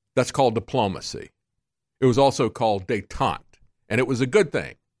 That's called diplomacy. It was also called détente, and it was a good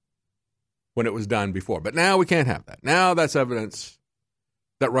thing when it was done before. But now we can't have that. Now that's evidence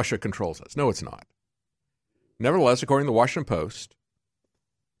that Russia controls us. No, it's not. Nevertheless, according to the Washington Post,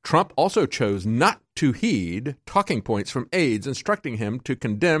 Trump also chose not to heed talking points from aides instructing him to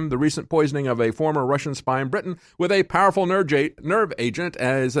condemn the recent poisoning of a former Russian spy in Britain with a powerful nerve agent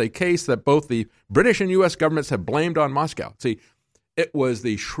as a case that both the British and U.S. governments have blamed on Moscow. See, it was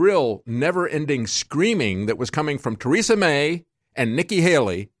the shrill, never-ending screaming that was coming from Theresa May and Nikki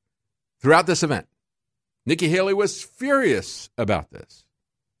Haley throughout this event. Nikki Haley was furious about this.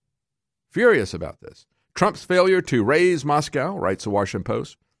 Furious about this. Trump's failure to raise Moscow, writes the Washington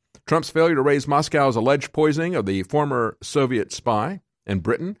Post, Trump's failure to raise Moscow's alleged poisoning of the former Soviet spy in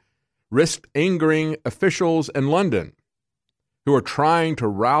Britain risked angering officials in London who are trying to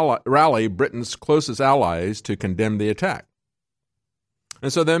rally Britain's closest allies to condemn the attack.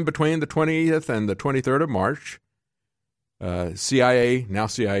 And so then between the 20th and the 23rd of March, CIA, now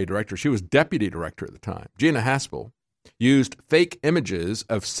CIA director, she was deputy director at the time, Gina Haspel, used fake images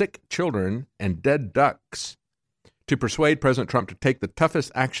of sick children and dead ducks to persuade President Trump to take the toughest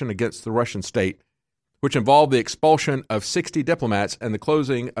action against the Russian state, which involved the expulsion of 60 diplomats and the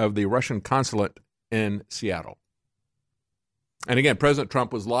closing of the Russian consulate in Seattle. And again, President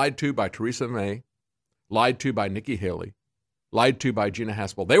Trump was lied to by Theresa May, lied to by Nikki Haley, lied to by Gina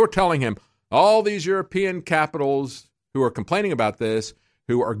Haspel. They were telling him all these European capitals who are complaining about this,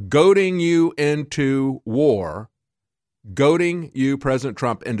 who are goading you into war, goading you, President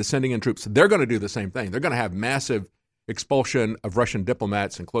Trump, into sending in troops, they're going to do the same thing. They're going to have massive expulsion of Russian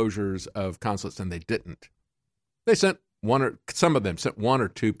diplomats and closures of consulates, and they didn't. They sent some of them sent one or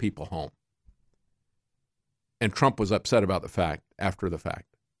two people home. And Trump was upset about the fact, after the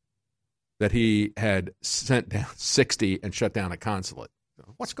fact, that he had sent down 60 and shut down a consulate.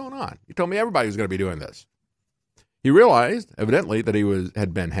 What's going on? You told me everybody was going to be doing this. He realized, evidently, that he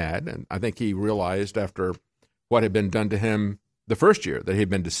had been had, and I think he realized after what had been done to him the first year that he had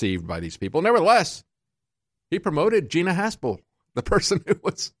been deceived by these people. Nevertheless, he promoted Gina Haspel, the person who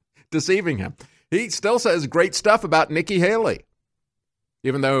was deceiving him. He still says great stuff about Nikki Haley,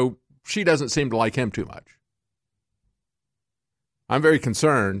 even though she doesn't seem to like him too much. I'm very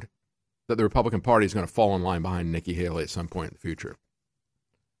concerned that the Republican Party is going to fall in line behind Nikki Haley at some point in the future.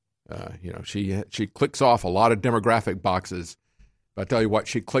 She clicks off a lot of demographic boxes, but I tell you what,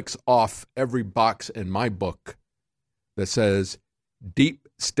 she clicks off every box in my book that says deep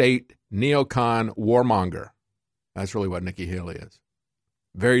state neocon warmonger. That's really what Nikki Haley is.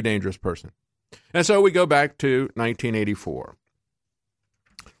 Very dangerous person. And so we go back to 1984.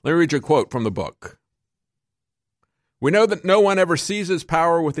 Let me read you a quote from the book. We know that no one ever seizes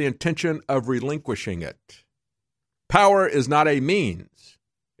power with the intention of relinquishing it. Power is not a means.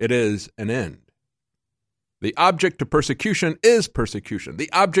 It is an end. The object of persecution is persecution.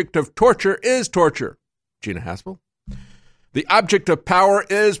 The object of torture is torture. Gina Haspel. The object of power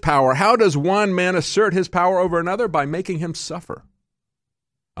is power. How does one man assert his power over another? By making him suffer.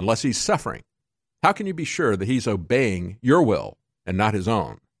 Unless he's suffering, how can you be sure that he's obeying your will and not his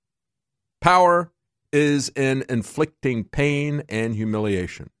own? Power is in inflicting pain and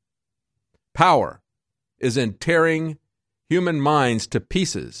humiliation. Power is in tearing human minds to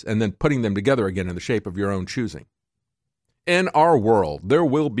pieces and then putting them together again in the shape of your own choosing. In our world, there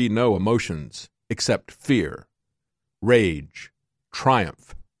will be no emotions except fear, rage,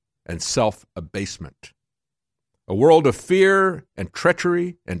 triumph, and self-abasement. A world of fear and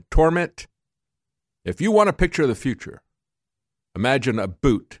treachery and torment. If you want to picture the future, imagine a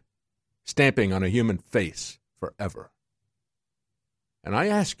boot stamping on a human face forever. And I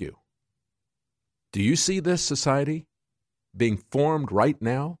ask you, do you see this society being formed right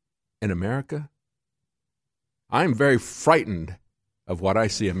now in America? I'm very frightened of what I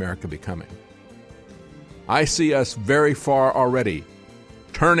see America becoming. I see us very far already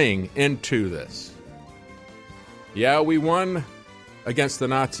turning into this. Yeah, we won against the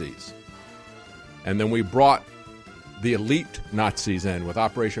Nazis, and then we brought the elite Nazis in with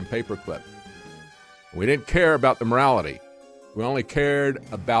Operation Paperclip. We didn't care about the morality. We only cared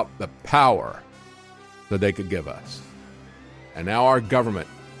about the power that they could give us. And now our government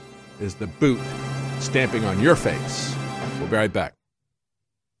is the boot stamping on your face. We'll be right back.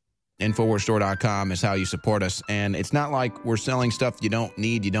 InfoWarsStore.com is how you support us. And it's not like we're selling stuff you don't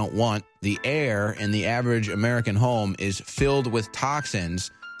need, you don't want. The air in the average American home is filled with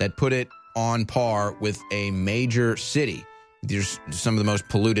toxins that put it on par with a major city. There's some of the most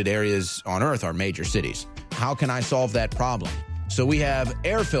polluted areas on Earth are major cities. How can I solve that problem? So we have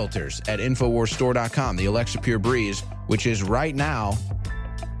air filters at InfoWarsStore.com, the Alexa Pure Breeze, which is right now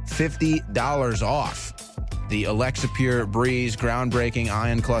 $50 off. The Alexa Pure Breeze groundbreaking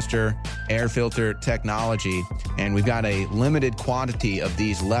ion cluster air filter technology. And we've got a limited quantity of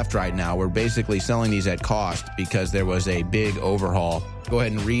these left right now. We're basically selling these at cost because there was a big overhaul. Go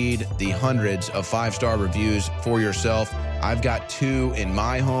ahead and read the hundreds of 5-star reviews for yourself. I've got 2 in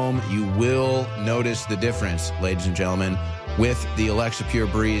my home. You will notice the difference, ladies and gentlemen, with the Alexa Pure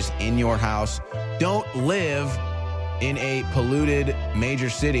Breeze in your house. Don't live in a polluted major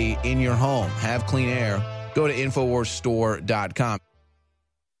city in your home. Have clean air. Go to InfoWarsStore.com.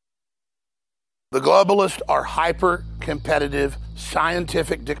 The globalists are hyper-competitive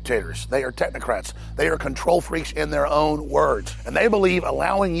scientific dictators. They are technocrats. They are control freaks in their own words. And they believe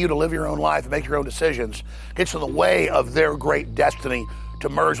allowing you to live your own life and make your own decisions gets in the way of their great destiny to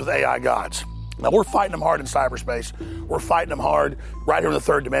merge with AI gods. Now, we're fighting them hard in cyberspace. We're fighting them hard right here in the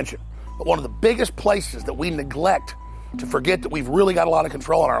third dimension. But one of the biggest places that we neglect to forget that we've really got a lot of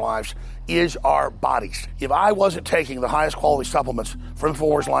control in our lives is our bodies. If I wasn't taking the highest quality supplements from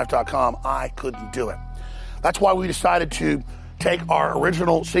InfoWarsLife.com, I couldn't do it. That's why we decided to take our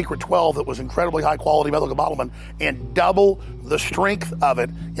original Secret 12 that was incredibly high quality methylcobalamin and double the strength of it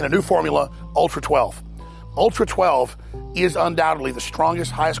in a new formula, Ultra 12. Ultra 12 is undoubtedly the strongest,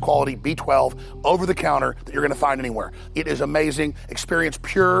 highest quality B12 over-the-counter that you're going to find anywhere. It is amazing. Experience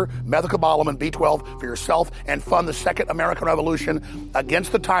pure methylcobalamin B12 for yourself and fund the second American Revolution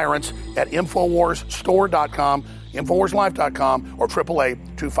against the tyrants at InfoWarsStore.com, InfoWarsLife.com, or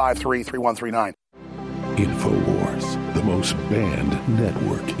 888-253-3139. InfoWars, the most banned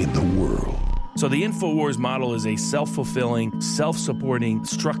network in the world. So the InfoWars model is a self-fulfilling, self-supporting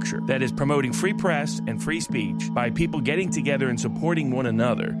structure that is promoting free press and free speech by people getting together and supporting one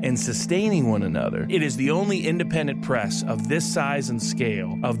another and sustaining one another. It is the only independent press of this size and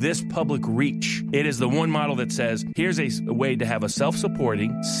scale, of this public reach. It is the one model that says, here's a way to have a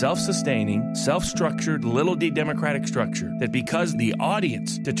self-supporting, self-sustaining, self-structured, little d democratic structure that because the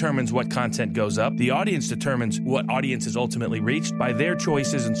audience determines what content goes up, the audience determines what audience is ultimately reached by their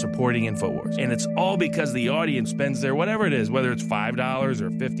choices in supporting InfoWars. And it's all because the audience spends their whatever it is, whether it's $5 or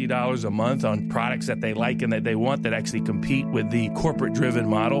 $50 a month on products that they like and that they want that actually compete with the corporate-driven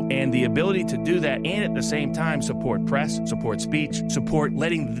model. And the ability to do that and at the same time support press, support speech, support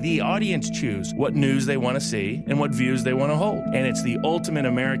letting the audience choose what news they want to see and what views they want to hold. And it's the ultimate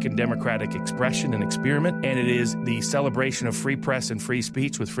American democratic expression and experiment, and it is the celebration of free press and free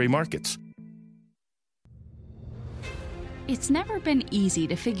speech with free markets. It's never been easy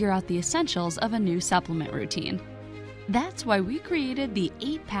to figure out the essentials of a new supplement routine. That's why we created the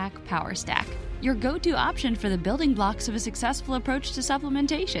 8-Pack Power Stack, your go-to option for the building blocks of a successful approach to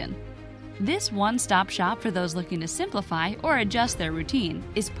supplementation. This one-stop shop for those looking to simplify or adjust their routine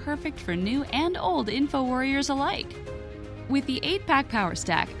is perfect for new and old info warriors alike. With the 8-Pack Power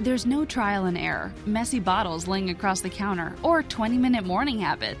Stack, there's no trial and error, messy bottles laying across the counter, or 20-minute morning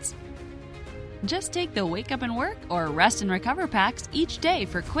habits. Just take the Wake Up and Work or Rest and Recover packs each day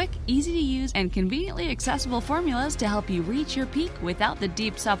for quick, easy-to-use, and conveniently accessible formulas to help you reach your peak without the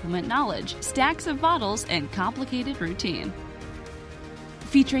deep supplement knowledge, stacks of bottles, and complicated routine.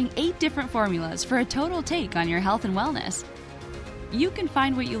 Featuring 8 different formulas for a total take on your health and wellness. You can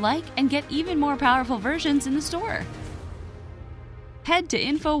find what you like and get even more powerful versions in the store. Head to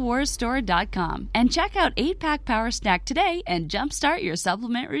InfoWarsStore.com and check out 8-Pack Power Stack today and jumpstart your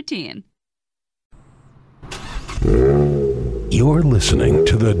supplement routine. You're listening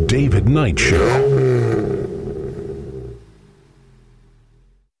to The David Knight Show.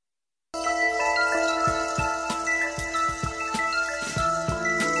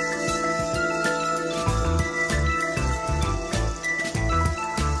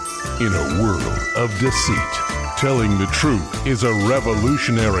 In a world of deceit, telling the truth is a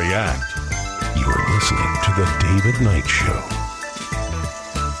revolutionary act. You're listening to The David Knight Show.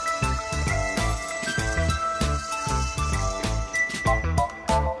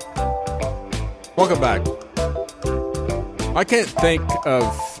 Welcome back. I can't think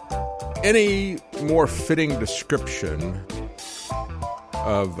of any more fitting description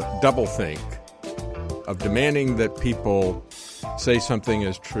of doublethink, of demanding that people say something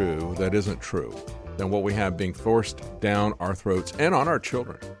is true that isn't true, than what we have being forced down our throats and on our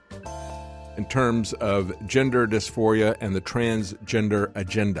children in terms of gender dysphoria and the transgender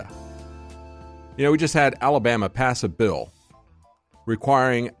agenda. You know, we just had Alabama pass a bill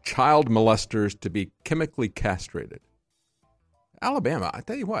requiring child molesters to be chemically castrated. Alabama, I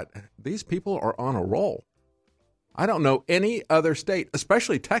tell you what, these people are on a roll. I don't know any other state,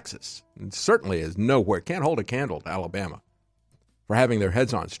 especially Texas, and certainly is nowhere, can't hold a candle to Alabama for having their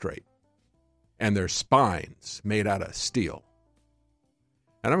heads on straight and their spines made out of steel.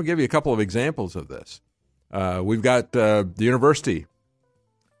 And I'm going to give you a couple of examples of this. We've got the University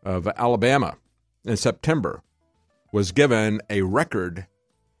of Alabama in September was given a record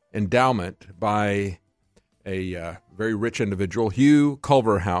endowment by a very rich individual, Hugh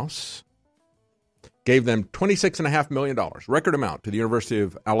Culverhouse, gave them $26.5 million, record amount, to the University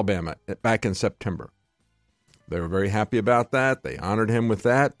of Alabama back in September. They were very happy about that. They honored him with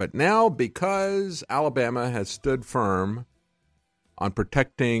that. But now, because Alabama has stood firm on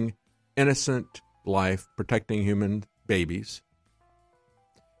protecting innocent life, protecting human babies,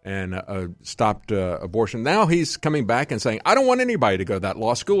 and stopped abortion, now he's coming back and saying, I don't want anybody to go to that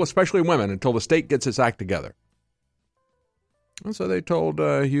law school, especially women, until the state gets its act together. And so they told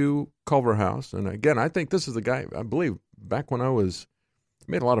Hugh Culverhouse, and again, I think this is the guy, I believe, back when I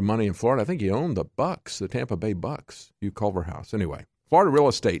made a lot of money in Florida. I think he owned the Bucks, the Tampa Bay Bucks, Hugh Culverhouse. Anyway, Florida real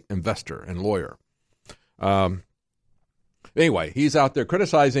estate investor and lawyer. Anyway, he's out there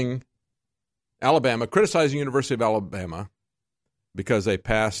criticizing Alabama, criticizing University of Alabama because they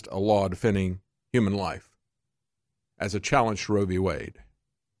passed a law defending human life as a challenge to Roe v. Wade.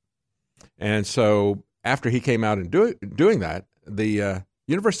 And so after he came out and doing that, the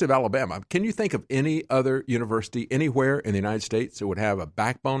University of Alabama, can you think of any other university anywhere in the United States that would have a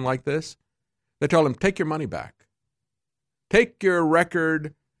backbone like this? They told him, take your money back. Take your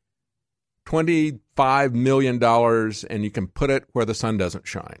record $25 million and you can put it where the sun doesn't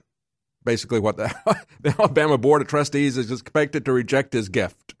shine. Basically what the Alabama Board of Trustees is expected to reject his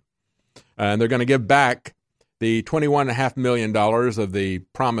gift. And they're going to give back the $21.5 million of the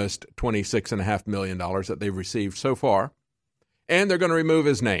promised $26.5 million that they've received so far. And they're going to remove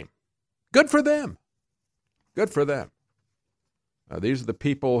his name. Good for them. Good for them. These are the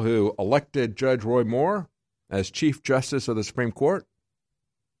people who elected Judge Roy Moore as Chief Justice of the Supreme Court.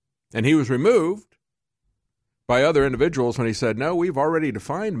 And he was removed by other individuals when he said, no, we've already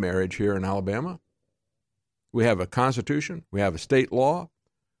defined marriage here in Alabama. We have a constitution. We have a state law.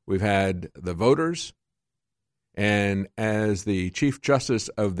 We've had the voters. And as the Chief Justice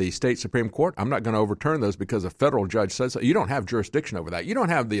of the state Supreme Court, I'm not going to overturn those because a federal judge says so. You don't have jurisdiction over that. You don't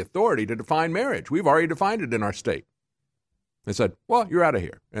have the authority to define marriage. We've already defined it in our state. They said, well, you're out of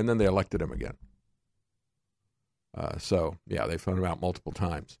here. And then they elected him again. They've thrown him out multiple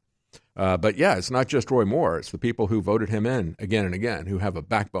times. But it's not just Roy Moore. It's the people who voted him in again and again who have a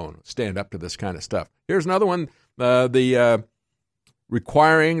backbone, stand up to this kind of stuff. Here's another one.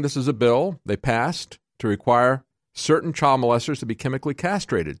 Requiring, this is a bill they passed to require certain child molesters to be chemically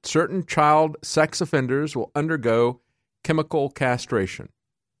castrated. Certain child sex offenders will undergo chemical castration.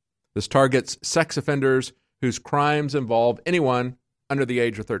 This targets sex offenders whose crimes involve anyone under the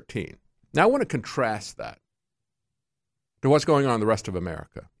age of 13. Now, I want to contrast that to what's going on in the rest of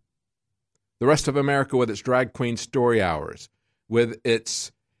America. The rest of America with its drag queen story hours, with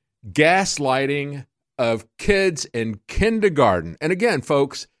its gaslighting of kids in kindergarten. And again,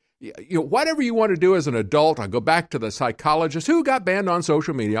 folks, whatever you want to do as an adult, I'll go back to the psychologist who got banned on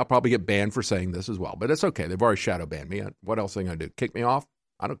social media. I'll probably get banned for saying this as well, but it's okay. They've already shadow banned me. What else are they going to do? Kick me off?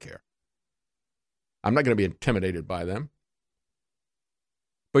 I don't care. I'm not going to be intimidated by them.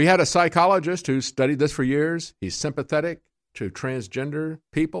 But you had a psychologist who studied this for years. He's sympathetic to transgender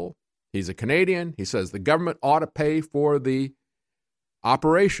people. He's a Canadian. He says the government ought to pay for the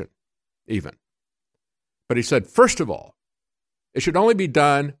operation, even. But he said, first of all, it should only be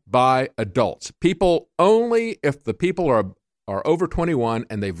done by adults. People only if the people are over 21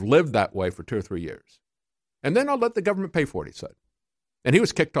 and they've lived that way for 2 or 3 years. And then I'll let the government pay for it, he said. And he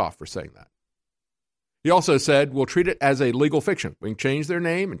was kicked off for saying that. He also said, we'll treat it as a legal fiction. We can change their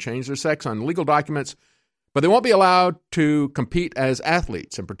name and change their sex on legal documents, but they won't be allowed to compete as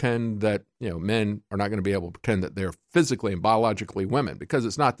athletes and pretend that, men are not going to be able to pretend that they're physically and biologically women because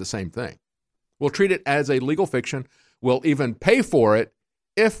it's not the same thing. We'll treat it as a legal fiction. We'll even pay for it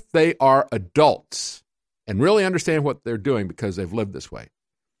if they are adults and really understand what they're doing because they've lived this way.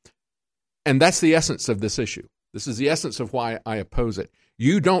 And that's the essence of this issue. This is the essence of why I oppose it.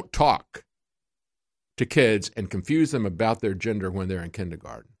 You don't talk to kids and confuse them about their gender when they're in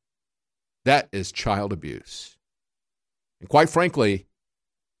kindergarten. That is child abuse. And quite frankly,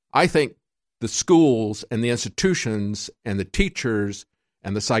 I think the schools and the institutions and the teachers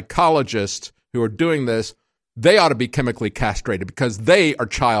and the psychologists who are doing this they ought to be chemically castrated because they are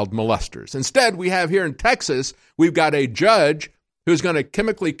child molesters. Instead, we have here in Texas, we've got a judge who's going to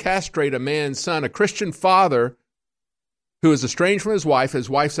chemically castrate a man's son, a Christian father who is estranged from his wife. His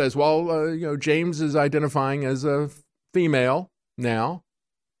wife says, well, James is identifying as a female now.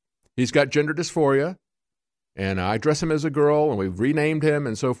 He's got gender dysphoria, and I dress him as a girl, and we've renamed him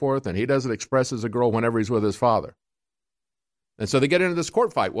and so forth, and he doesn't express as a girl whenever he's with his father. And so they get into this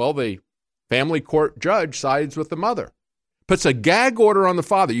court fight. Well, the family court judge sides with the mother, puts a gag order on the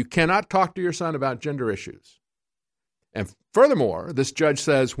father. You cannot talk to your son about gender issues. And furthermore, this judge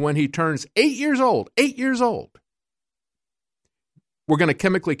says when he turns 8 years old, we're going to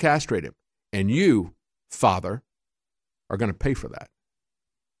chemically castrate him. And you, father, are going to pay for that.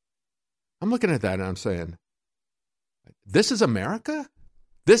 I'm looking at that and I'm saying, this is America?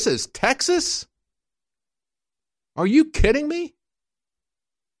 This is Texas? Are you kidding me?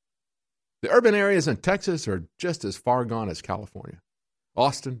 The urban areas in Texas are just as far gone as California.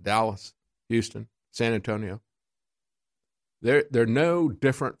 Austin, Dallas, Houston, San Antonio. They're no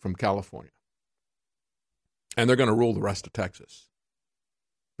different from California. And they're going to rule the rest of Texas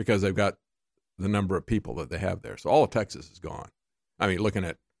because they've got the number of people that they have there. So all of Texas is gone. I mean, looking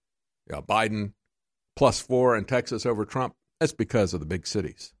at Biden +4 in Texas over Trump, that's because of the big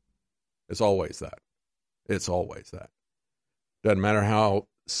cities. It's always that. It's always that. Doesn't matter how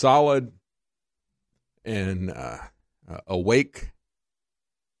solid and awake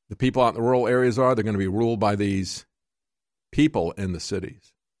the people out in the rural areas are, they're going to be ruled by these people in the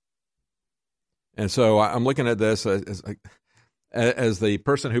cities. And so I'm looking at this as the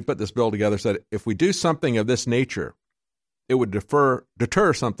person who put this bill together said, if we do something of this nature, it would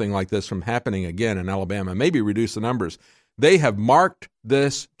deter something like this from happening again in Alabama, maybe reduce the numbers. They have marked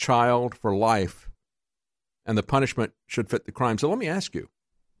this child for life, and the punishment should fit the crime. So let me ask you,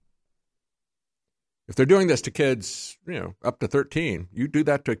 if they're doing this to kids, up to 13, you do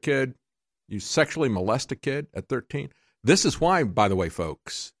that to a kid, you sexually molest a kid at 13. This is why, by the way,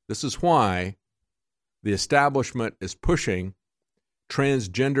 folks, this is why the establishment is pushing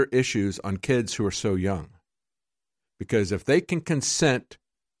transgender issues on kids who are so young. Because if they can consent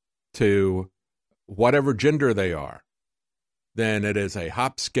to whatever gender they are, then it is a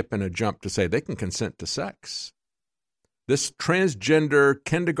hop, skip, and a jump to say they can consent to sex. This transgender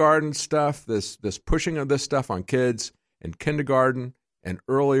kindergarten stuff, this pushing of this stuff on kids in kindergarten and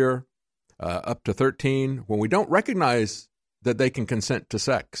earlier, up to 13, when we don't recognize that they can consent to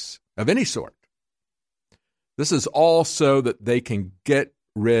sex of any sort. This is all so that they can get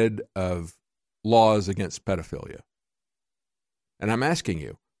rid of laws against pedophilia. And I'm asking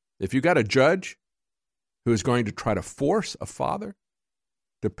you, if you got a judge who is going to try to force a father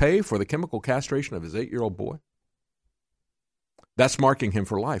to pay for the chemical castration of his 8-year-old boy, that's marking him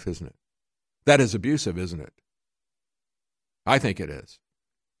for life, isn't it? That is abusive, isn't it? I think it is.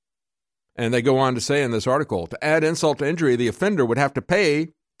 And they go on to say in this article, to add insult to injury, the offender would have to pay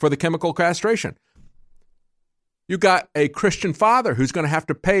for the chemical castration. You got a Christian father who's going to have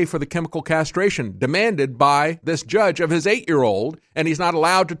to pay for the chemical castration demanded by this judge of his 8-year-old, and he's not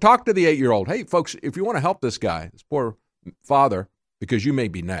allowed to talk to the 8-year-old. Hey, folks, if you want to help this guy, this poor father, because you may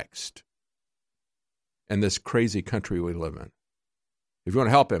be next in this crazy country we live in. If you want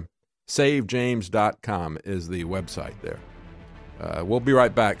to help him, SaveJames.com is the website there. We'll be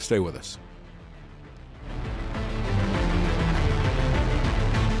right back. Stay with us.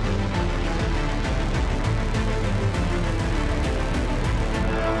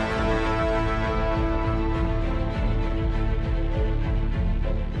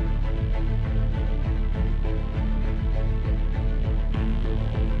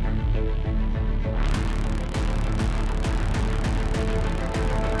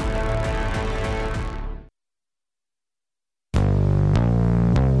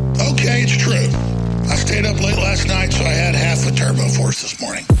 Okay, it's true. I stayed up late last night, so I had half the Turbo Force this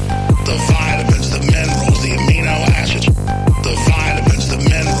morning. The vitamins, the minerals, the amino acids. The vitamins, the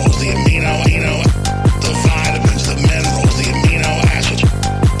minerals, the the vitamins, the minerals, the amino acids.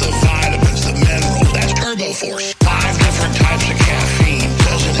 The vitamins, the minerals. That's Turbo Force. 5 different types of caffeine.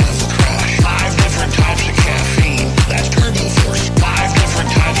 Doesn't have the crash. 5 different types of caffeine. That's Turbo Force. 5 different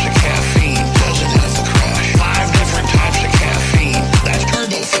types of caffeine. Doesn't have the crash. 5 different types of caffeine. That's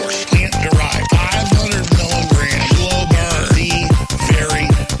Turbo Force. Plant derived. 500 milligrams. Slow burn. The very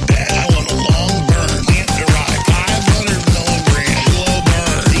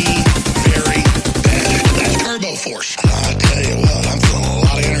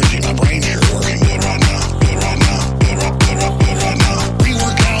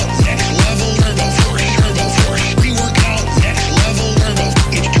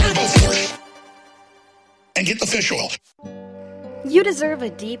and get the fish oil. You deserve a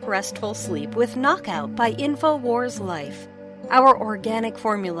deep, restful sleep with Knockout by InfoWars Life. Our organic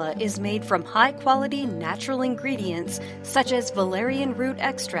formula is made from high-quality natural ingredients such as valerian root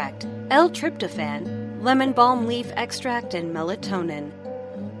extract, L-tryptophan, lemon balm leaf extract, and melatonin.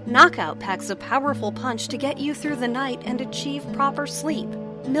 Knockout packs a powerful punch to get you through the night and achieve proper sleep.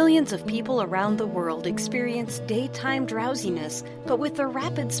 Millions of people around the world experience daytime drowsiness, but with the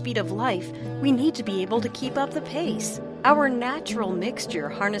rapid speed of life, we need to be able to keep up the pace. Our natural mixture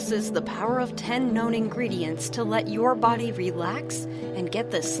harnesses the power of 10 known ingredients to let your body relax and get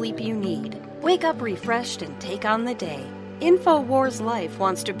the sleep you need. Wake up refreshed and take on the day. InfoWars Life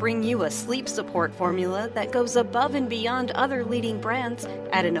wants to bring you a sleep support formula that goes above and beyond other leading brands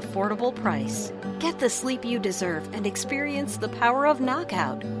at an affordable price. Get the sleep you deserve and experience the power of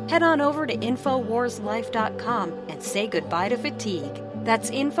Knockout. Head on over to InfoWarsLife.com and say goodbye to fatigue.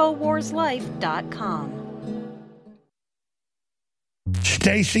 That's InfoWarsLife.com.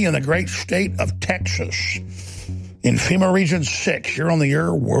 Stacy in the great state of Texas. In FEMA Region 6, you're on the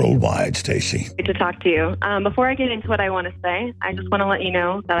air worldwide, Stacy. Great to talk to you. Before I get into what I want to say, I just want to let you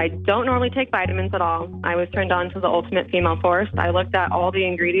know that I don't normally take vitamins at all. I was turned on to the Ultimate Female Force. I looked at all the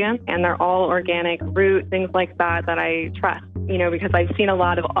ingredients, and they're all organic, root, things like that I trust. You know, because I've seen a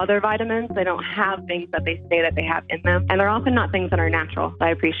lot of other vitamins, they don't have things that they say that they have in them, and they're often not things that are natural. So I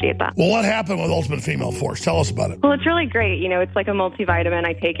appreciate that. Well, what happened with Ultimate Female Force? Tell us about it. Well, it's really great. You know, it's like a multivitamin.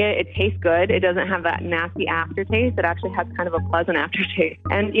 I take it. It tastes good. It doesn't have that nasty aftertaste. It actually has kind of a pleasant aftertaste.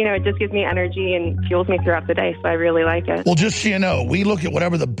 And, you know, it just gives me energy and fuels me throughout the day, so I really like it. Well, just so you know, we look at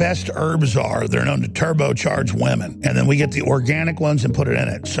whatever the best herbs are. They're known to turbocharge women. And then we get the organic ones and put it in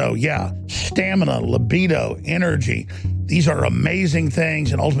it. So, yeah, stamina, libido, energy. These are amazing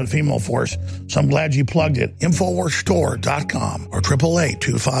things in Ultimate Female Force, so I'm glad you plugged it. InfoWarsStore.com or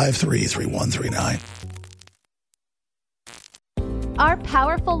 888-253-3139. Our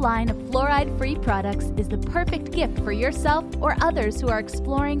powerful line of fluoride-free products is the perfect gift for yourself or others who are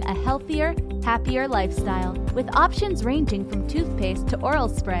exploring a healthier, happier lifestyle. With options ranging from toothpaste to oral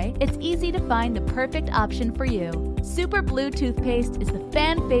spray, it's easy to find the perfect option for you. Super Blue Toothpaste is the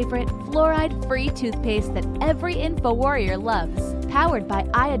fan-favorite fluoride-free toothpaste that every InfoWarrior loves. Powered by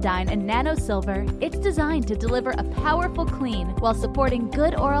iodine and nano-silver, it's designed to deliver a powerful clean while supporting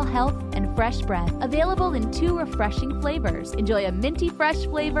good oral health and fresh breath. Available in 2 refreshing flavors. Enjoy a minty fresh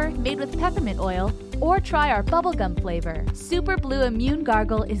flavor made with peppermint oil, or try our bubblegum flavor. Super Blue Immune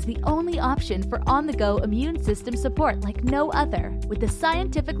Gargle is the only option for on-the-go immune system support like no other. With the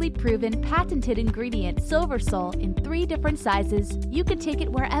scientifically proven patented ingredient Silver Sol in 3 different sizes, you can take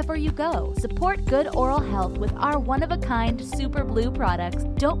it wherever you go. Support good oral health with our one-of-a-kind Super Blue products.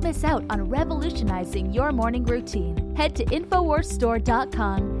 Don't miss out on revolutionizing your morning routine. Head to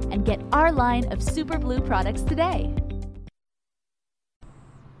InfoWarsStore.com and get our line of Super Blue products today.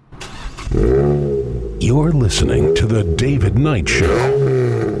 You're listening to The David Knight Show.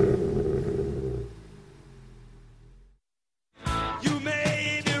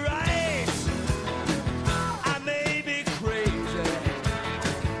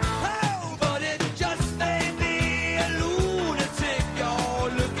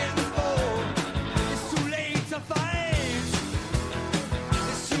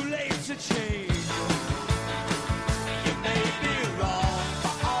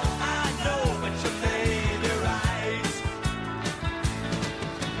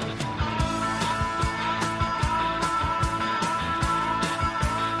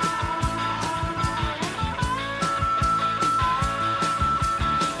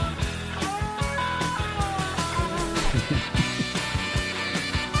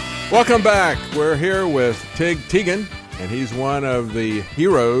 Welcome back. We're here with Tig Teagan, and he's one of the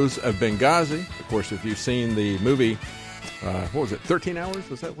heroes of Benghazi. Of course, if you've seen the movie, what was it, 13 Hours?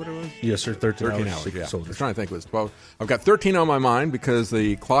 Was that what it was? Yes, sir, 13 hours. Yeah. I was trying to think it was 12. I've got 13 on my mind because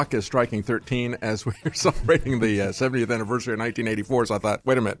the clock is striking 13 as we're celebrating the 70th anniversary of 1984. So I thought,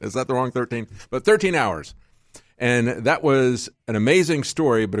 wait a minute, is that the wrong 13? But 13 Hours. And that was an amazing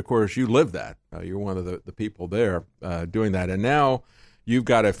story, but of course you lived that. You're one of the people there doing that. And now you've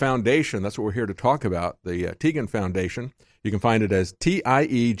got a foundation. That's what we're here to talk about, the Teagan Foundation. You can find it as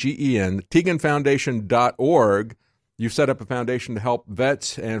TIEGEN, TeaganFoundation.org. You've set up a foundation to help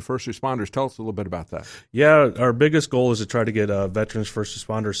vets and first responders. Tell us a little bit about that. Yeah, our biggest goal is to try to get veterans, first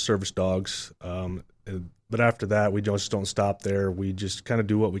responders, service dogs. But after that, we just don't stop there. We just kind of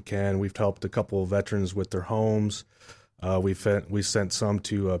do what we can. We've helped a couple of veterans with their homes. We sent some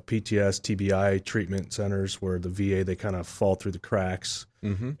to PTS, TBI treatment centers where the VA, they kind of fall through the cracks.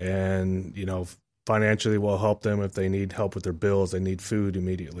 Mm-hmm. And, you know, financially, we'll help them if they need help with their bills. They need food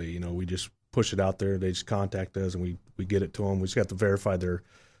immediately. We just push it out there. They just contact us, and we get it to them. We just got to verify their,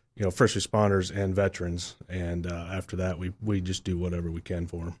 first responders and veterans, and after that, we just do whatever we can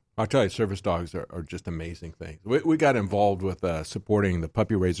for them. I'll tell you, service dogs are just amazing things. We got involved with supporting the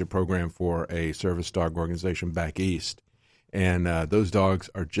puppy raiser program for a service dog organization back east, and those dogs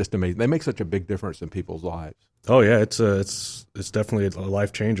are just amazing. They make such a big difference in people's lives. Oh yeah, it's definitely a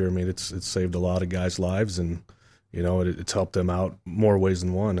life changer. I mean, it's saved a lot of guys' lives, and it's helped them out more ways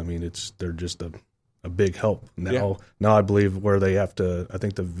than one. I mean, they're just a big help now. Yeah. Now I believe where they have to. I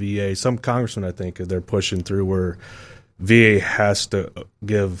think the VA, some congressmen, I think they're pushing through where VA has to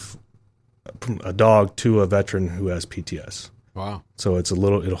give a dog to a veteran who has PTS. Wow! So it's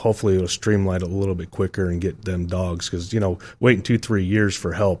hopefully it'll streamline it a little bit quicker and get them dogs, because waiting 2-3 years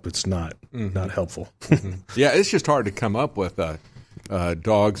for help, it's not helpful. Mm-hmm. Yeah, it's just hard to come up with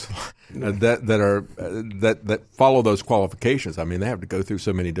dogs that follow those qualifications. I mean, they have to go through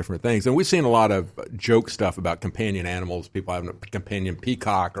so many different things, and we've seen a lot of joke stuff about companion animals. People having a companion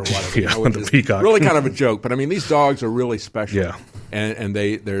peacock or whatever, which is peacock. Really kind of a joke. But I mean, these dogs are really special. Yeah, and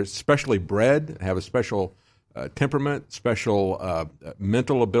they're specially bred, have a special temperament, special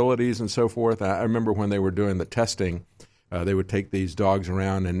mental abilities, and so forth. I remember when they were doing the testing, they would take these dogs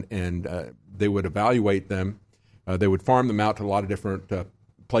around and they would evaluate them. They would farm them out to a lot of different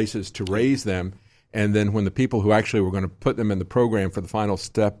places to raise them, and then when the people who actually were going to put them in the program for the final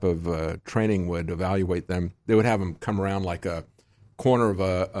step of training would evaluate them, they would have them come around like a corner of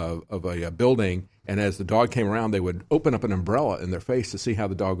a building, and as the dog came around, they would open up an umbrella in their face to see how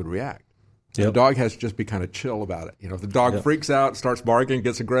the dog would react. Yep. The dog has to just be kind of chill about it. If the dog freaks out, starts barking,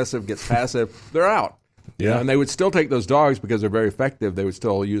 gets aggressive, gets passive, they're out. Yeah. And they would still take those dogs because they're very effective. They would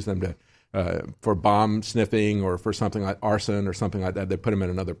still use them for bomb sniffing or for something like arson or something like that. They put them in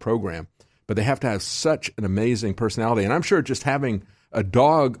another program. But they have to have such an amazing personality. And I'm sure just having a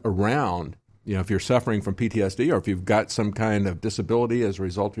dog around, if you're suffering from PTSD or if you've got some kind of disability as a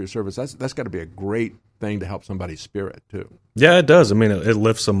result of your service, that's got to be a great thing to help somebody's spirit too. Yeah, it does. I mean, it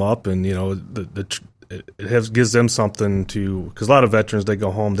lifts them up, and it gives them something to, because a lot of veterans, they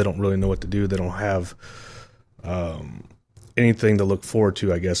go home, they don't really know what to do. They don't have anything to look forward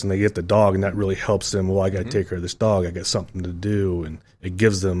to, I guess, and they get the dog, and that really helps them. Well, I got to take care of this dog. I got something to do, and it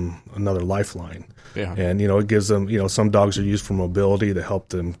gives them another lifeline. Yeah. And, it gives them, some dogs are used for mobility to help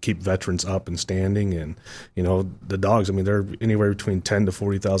them keep veterans up and standing. And, the dogs, I mean, they're anywhere between $10,000 to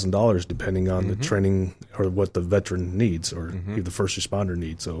 $40,000 depending on the training or what the veteran needs or the first responder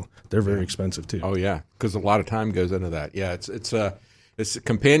needs. So they're very expensive too. Oh, yeah, because a lot of time goes into that. Yeah, it's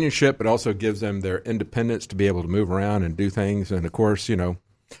companionship, but also gives them their independence to be able to move around and do things. And, of course,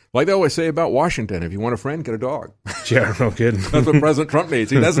 like they always say about Washington, if you want a friend, get a dog. Yeah, no kidding. That's what President Trump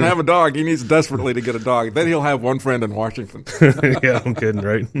needs. He doesn't have a dog. He needs desperately to get a dog. Then he'll have one friend in Washington. Yeah, I'm kidding,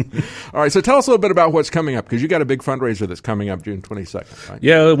 right? All right, so tell us a little bit about what's coming up, because you got a big fundraiser that's coming up June 22nd, right?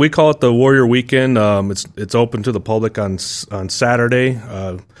 Yeah, we call it the Warrior Weekend. It's open to the public on Saturday.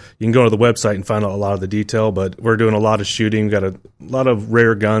 You can go to the website and find out a lot of the detail, but we're doing a lot of shooting. We've got a lot of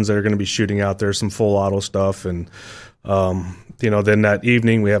rare guns that are going to be shooting out there, some full auto stuff, and then that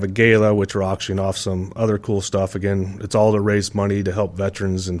evening we have a gala, which we're auctioning off some other cool stuff. Again, it's all to raise money to help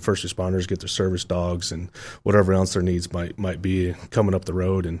veterans and first responders get their service dogs and whatever else their needs might be coming up the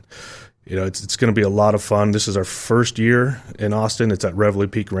road. And it's going to be a lot of fun. This is our first year in Austin. It's at Reveille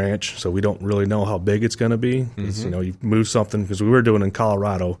Peak Ranch, so we don't really know how big it's going to be. You move something, because we were doing it in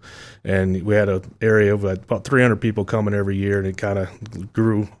Colorado, and we had an area of about 300 people coming every year, and it kind of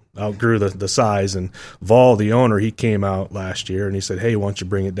outgrew the size. And Vol, the owner, he came out last year and he said, "Hey, why don't you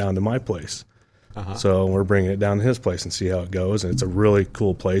bring it down to my place?" So we're bringing it down to his place and see how it goes. And it's a really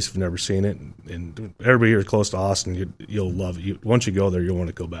cool place if you've never seen it. And everybody here close to Austin, you'll love it. Once you go there, you'll want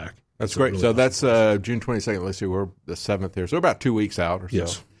to go back. That's great. Really that's June 22nd. Let's see, we're the 7th here. So we're about 2 weeks out or so.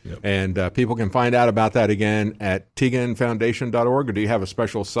 Yes. Yep. And people can find out about that again at TeaganFoundation.org. Or do you have a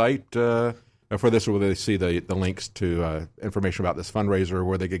special site for this, or will they see the links to information about this fundraiser,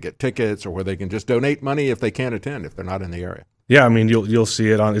 where they could get tickets, or where they can just donate money if they can't attend, if they're not in the area? Yeah, I mean, you'll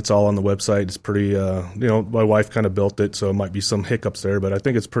see it it's all on the website. It's pretty, my wife kind of built it, so it might be some hiccups there, but I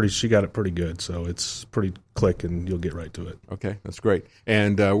think she got it pretty good. So it's pretty click, and you'll get right to it. Okay, that's great.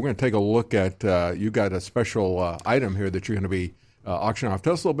 And we're going to take a look at, you got a special item here that you're going to be auction off.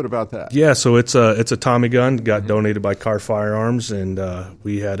 Tell us a little bit about that. Yeah, so it's a Tommy gun, got donated by Car Firearms, and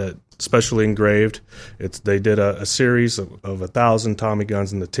we had it specially engraved. They did a series of 1,000 Tommy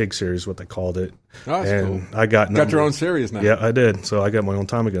guns in the TIG series, what they called it. Oh, that's and cool. I got your own series now. Yeah, I did. So I got my own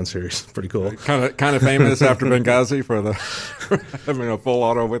Tommy gun series. Pretty cool. Kind of famous after Benghazi for having a full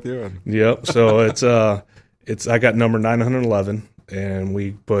auto with you. Yep. So it's I got number 911. And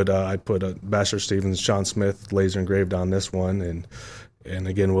I put Ambassador Stevens, Sean Smith laser engraved on this one, and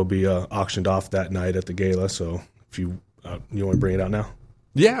again we'll be auctioned off that night at the gala. So if you want to bring it out now,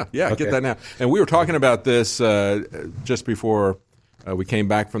 yeah, Okay. Get that now. And we were talking about this just before we came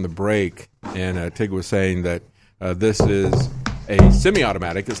back from the break, and Tig was saying that this is a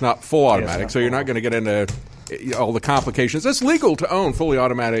semi-automatic. It's not full automatic, so you're not going to get into all the complications. It's legal to own fully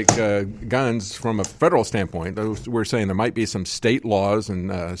automatic guns from a federal standpoint. We're saying there might be some state laws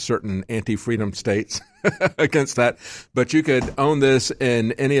in certain anti-freedom states against that, but you could own this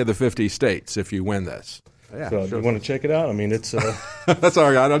in any of the 50 states if you win this. Yeah, so sure. you want to check it out? I mean, it's that's all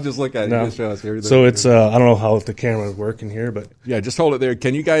right. I'll just look at it. No. Just show us here. So it's I don't know how the camera is working here, but yeah, just hold it there.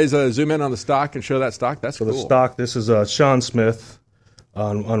 Can you guys zoom in on the stock and show that stock? That's so cool. the stock. This is Sean Smith.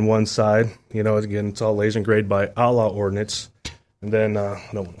 On one side, again, it's all laser engraved by Outlaw Ordnance, and then I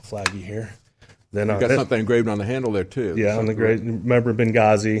don't want to flag you here. Then you've got something engraved on the handle there too. Yeah, on the great. Remember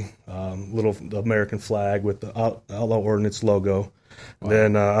Benghazi, little American flag with the Outlaw Ordnance logo. Wow.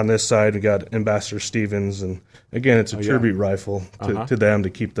 Then on this side we got Ambassador Stevens, and again, it's a tribute rifle to them to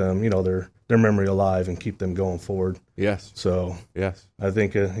keep them, their memory alive and keep them going forward. Yes. So yes, I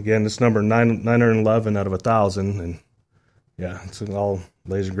think again, this number 911 out of 1,000, and yeah, it's all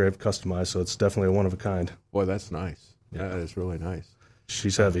laser engraved, customized, so it's definitely a one of a kind. Boy, that's nice. Yeah, that is really nice.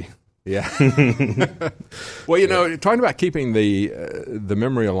 She's heavy. Yeah. Well, talking about keeping the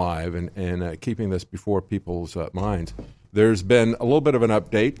memory alive and keeping this before people's minds, there's been a little bit of an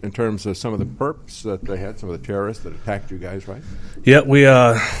update in terms of some of the perps that they had, some of the terrorists that attacked you guys, right? Yeah, we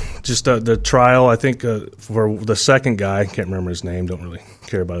just the trial, I think, for the second guy, I can't remember his name, don't really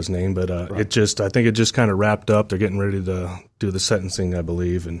care about his name, but right. I think it just kind of wrapped up. They're getting ready to do the sentencing, I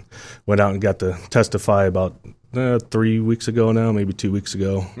believe, and went out and got to testify about 3 weeks ago now, maybe 2 weeks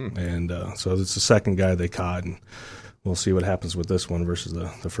ago. And so it's the second guy they caught, and we'll see what happens with this one versus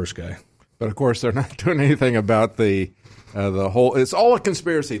the first guy. But, of course, they're not doing anything about the whole – it's all a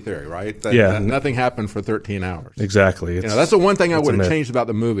conspiracy theory, right? That nothing happened for 13 hours. Exactly. That's the one thing I would have changed about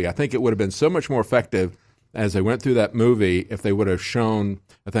the movie. I think it would have been so much more effective as they went through that movie if they would have shown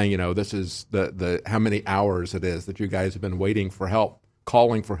a thing, this is the how many hours it is that you guys have been waiting for help,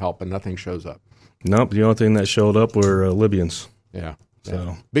 calling for help, and nothing shows up. Nope. The only thing that showed up were Libyans. Yeah.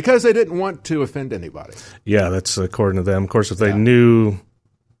 So because they didn't want to offend anybody. Yeah, that's according to them. Of course, if they knew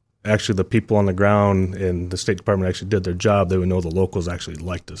actually the people on the ground and the State Department actually did their job, they would know the locals actually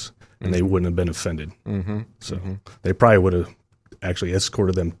liked us, and they wouldn't have been offended. Mm-hmm. So they probably would have actually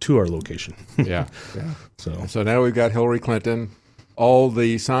escorted them to our location. Yeah. So now we've got Hillary Clinton. All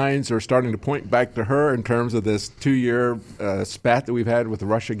the signs are starting to point back to her in terms of this 2-year spat that we've had with the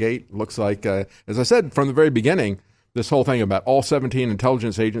Russiagate. Looks like, as I said from the very beginning, this whole thing about all 17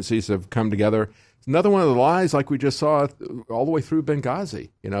 intelligence agencies have come together. It's another one of the lies like we just saw all the way through Benghazi.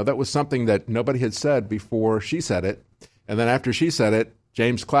 That was something that nobody had said before she said it. And then after she said it,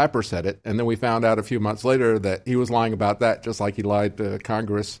 James Clapper said it. And then we found out a few months later that he was lying about that, just like he lied to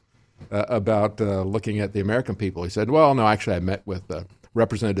Congress about looking at the American people. He said, well, no, actually I met with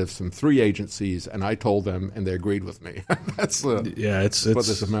representatives from 3 agencies, and I told them, and they agreed with me. That's what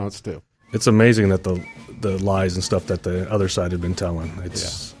this amounts to. It's amazing that the lies and stuff that the other side had been telling.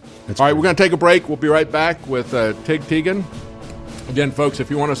 All right, we're going to take a break. We'll be right back with Tig Teagan. Again, folks, if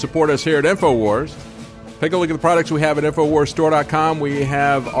you want to support us here at InfoWars, take a look at the products we have at InfoWarsStore.com. We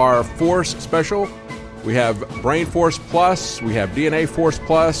have our Force special. We have Brain Force Plus. We have DNA Force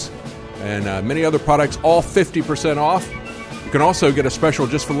Plus. And many other products, all 50% off. You can also get a special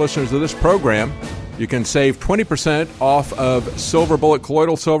just for listeners of this program. You can save 20% off of Silver Bullet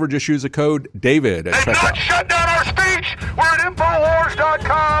Colloidal Silver. Just use the code DAVID at checkout. Not shut down our speech. We're at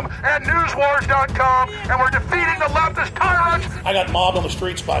Infowars.com and Newswars.com, and we're defeating the leftist tyrants. I got mobbed on the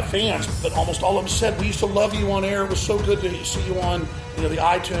streets by fans, but almost all of them said, we used to love you on air. It was so good to see you on the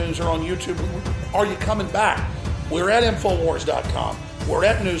iTunes or on YouTube. Are you coming back? We're at Infowars.com. We're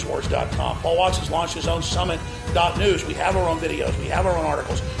at Newswars.com. Paul Watts has launched his own Summit.news. We have our own videos. We have our own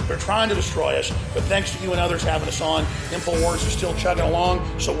articles. They're trying to destroy us, but thanks to you and others having us on, Infowars is still chugging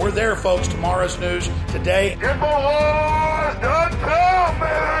along. So we're there, folks. Tomorrow's news today. Infowars.com,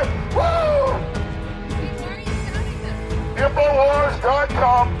 man! Woo!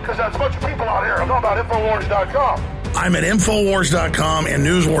 Infowars.com, because there's a bunch of people out here. I'm talking about Infowars.com. I'm at Infowars.com and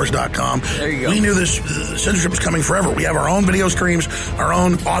Newswars.com. There you go. We knew this censorship was coming forever. We have our own video streams, our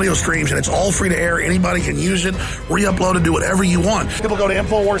own audio streams, and it's all free to air. Anybody can use it, re-upload it, do whatever you want. People go to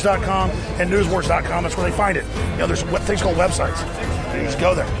Infowars.com and Newswars.com. That's where they find it. You know, there's things called websites. You just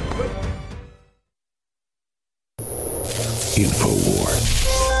go there.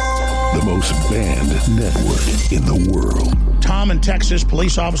 InfoWars, the most banned network in the world. Tom in Texas,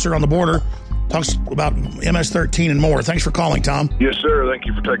 police officer on the border, talks about MS-13 and more. Thanks for calling, Tom. Yes, sir. Thank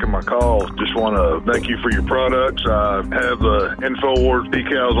you for taking my call. Just want to thank you for your products. I have the InfoWars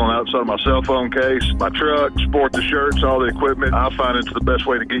decals on the outside of my cell phone case, my truck, sport the shirts, all the equipment. I find it's the best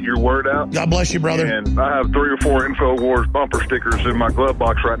way to get your word out. God bless you, brother. And I have 3 or 4 InfoWars bumper stickers in my glove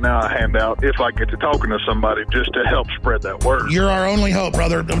box right now. I hand out if I get to talking to somebody just to help spread that word. You're our only hope,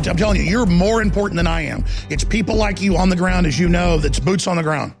 brother. I'm telling you, you're more important than I am. It's people like you on the ground, as you know, that's boots on the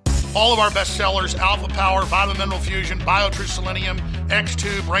ground. All of our best sellers, Alpha Power, Vitamin Mineral Fusion, BioTrue Selenium,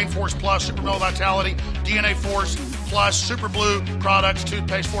 X2, Brain Force Plus, Supernova Vitality, DNA Force Plus, Super Blue products,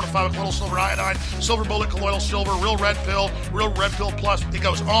 toothpaste fortified with colloidal silver iodine, Silver Bullet colloidal silver, Real Red Pill Plus. It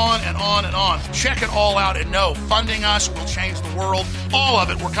goes on and on and on. Check it all out and know funding us will change the world. All of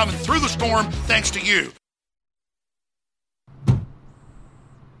it. We're coming through the storm thanks to you.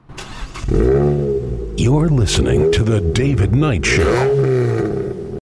 You're listening to The David Knight Show.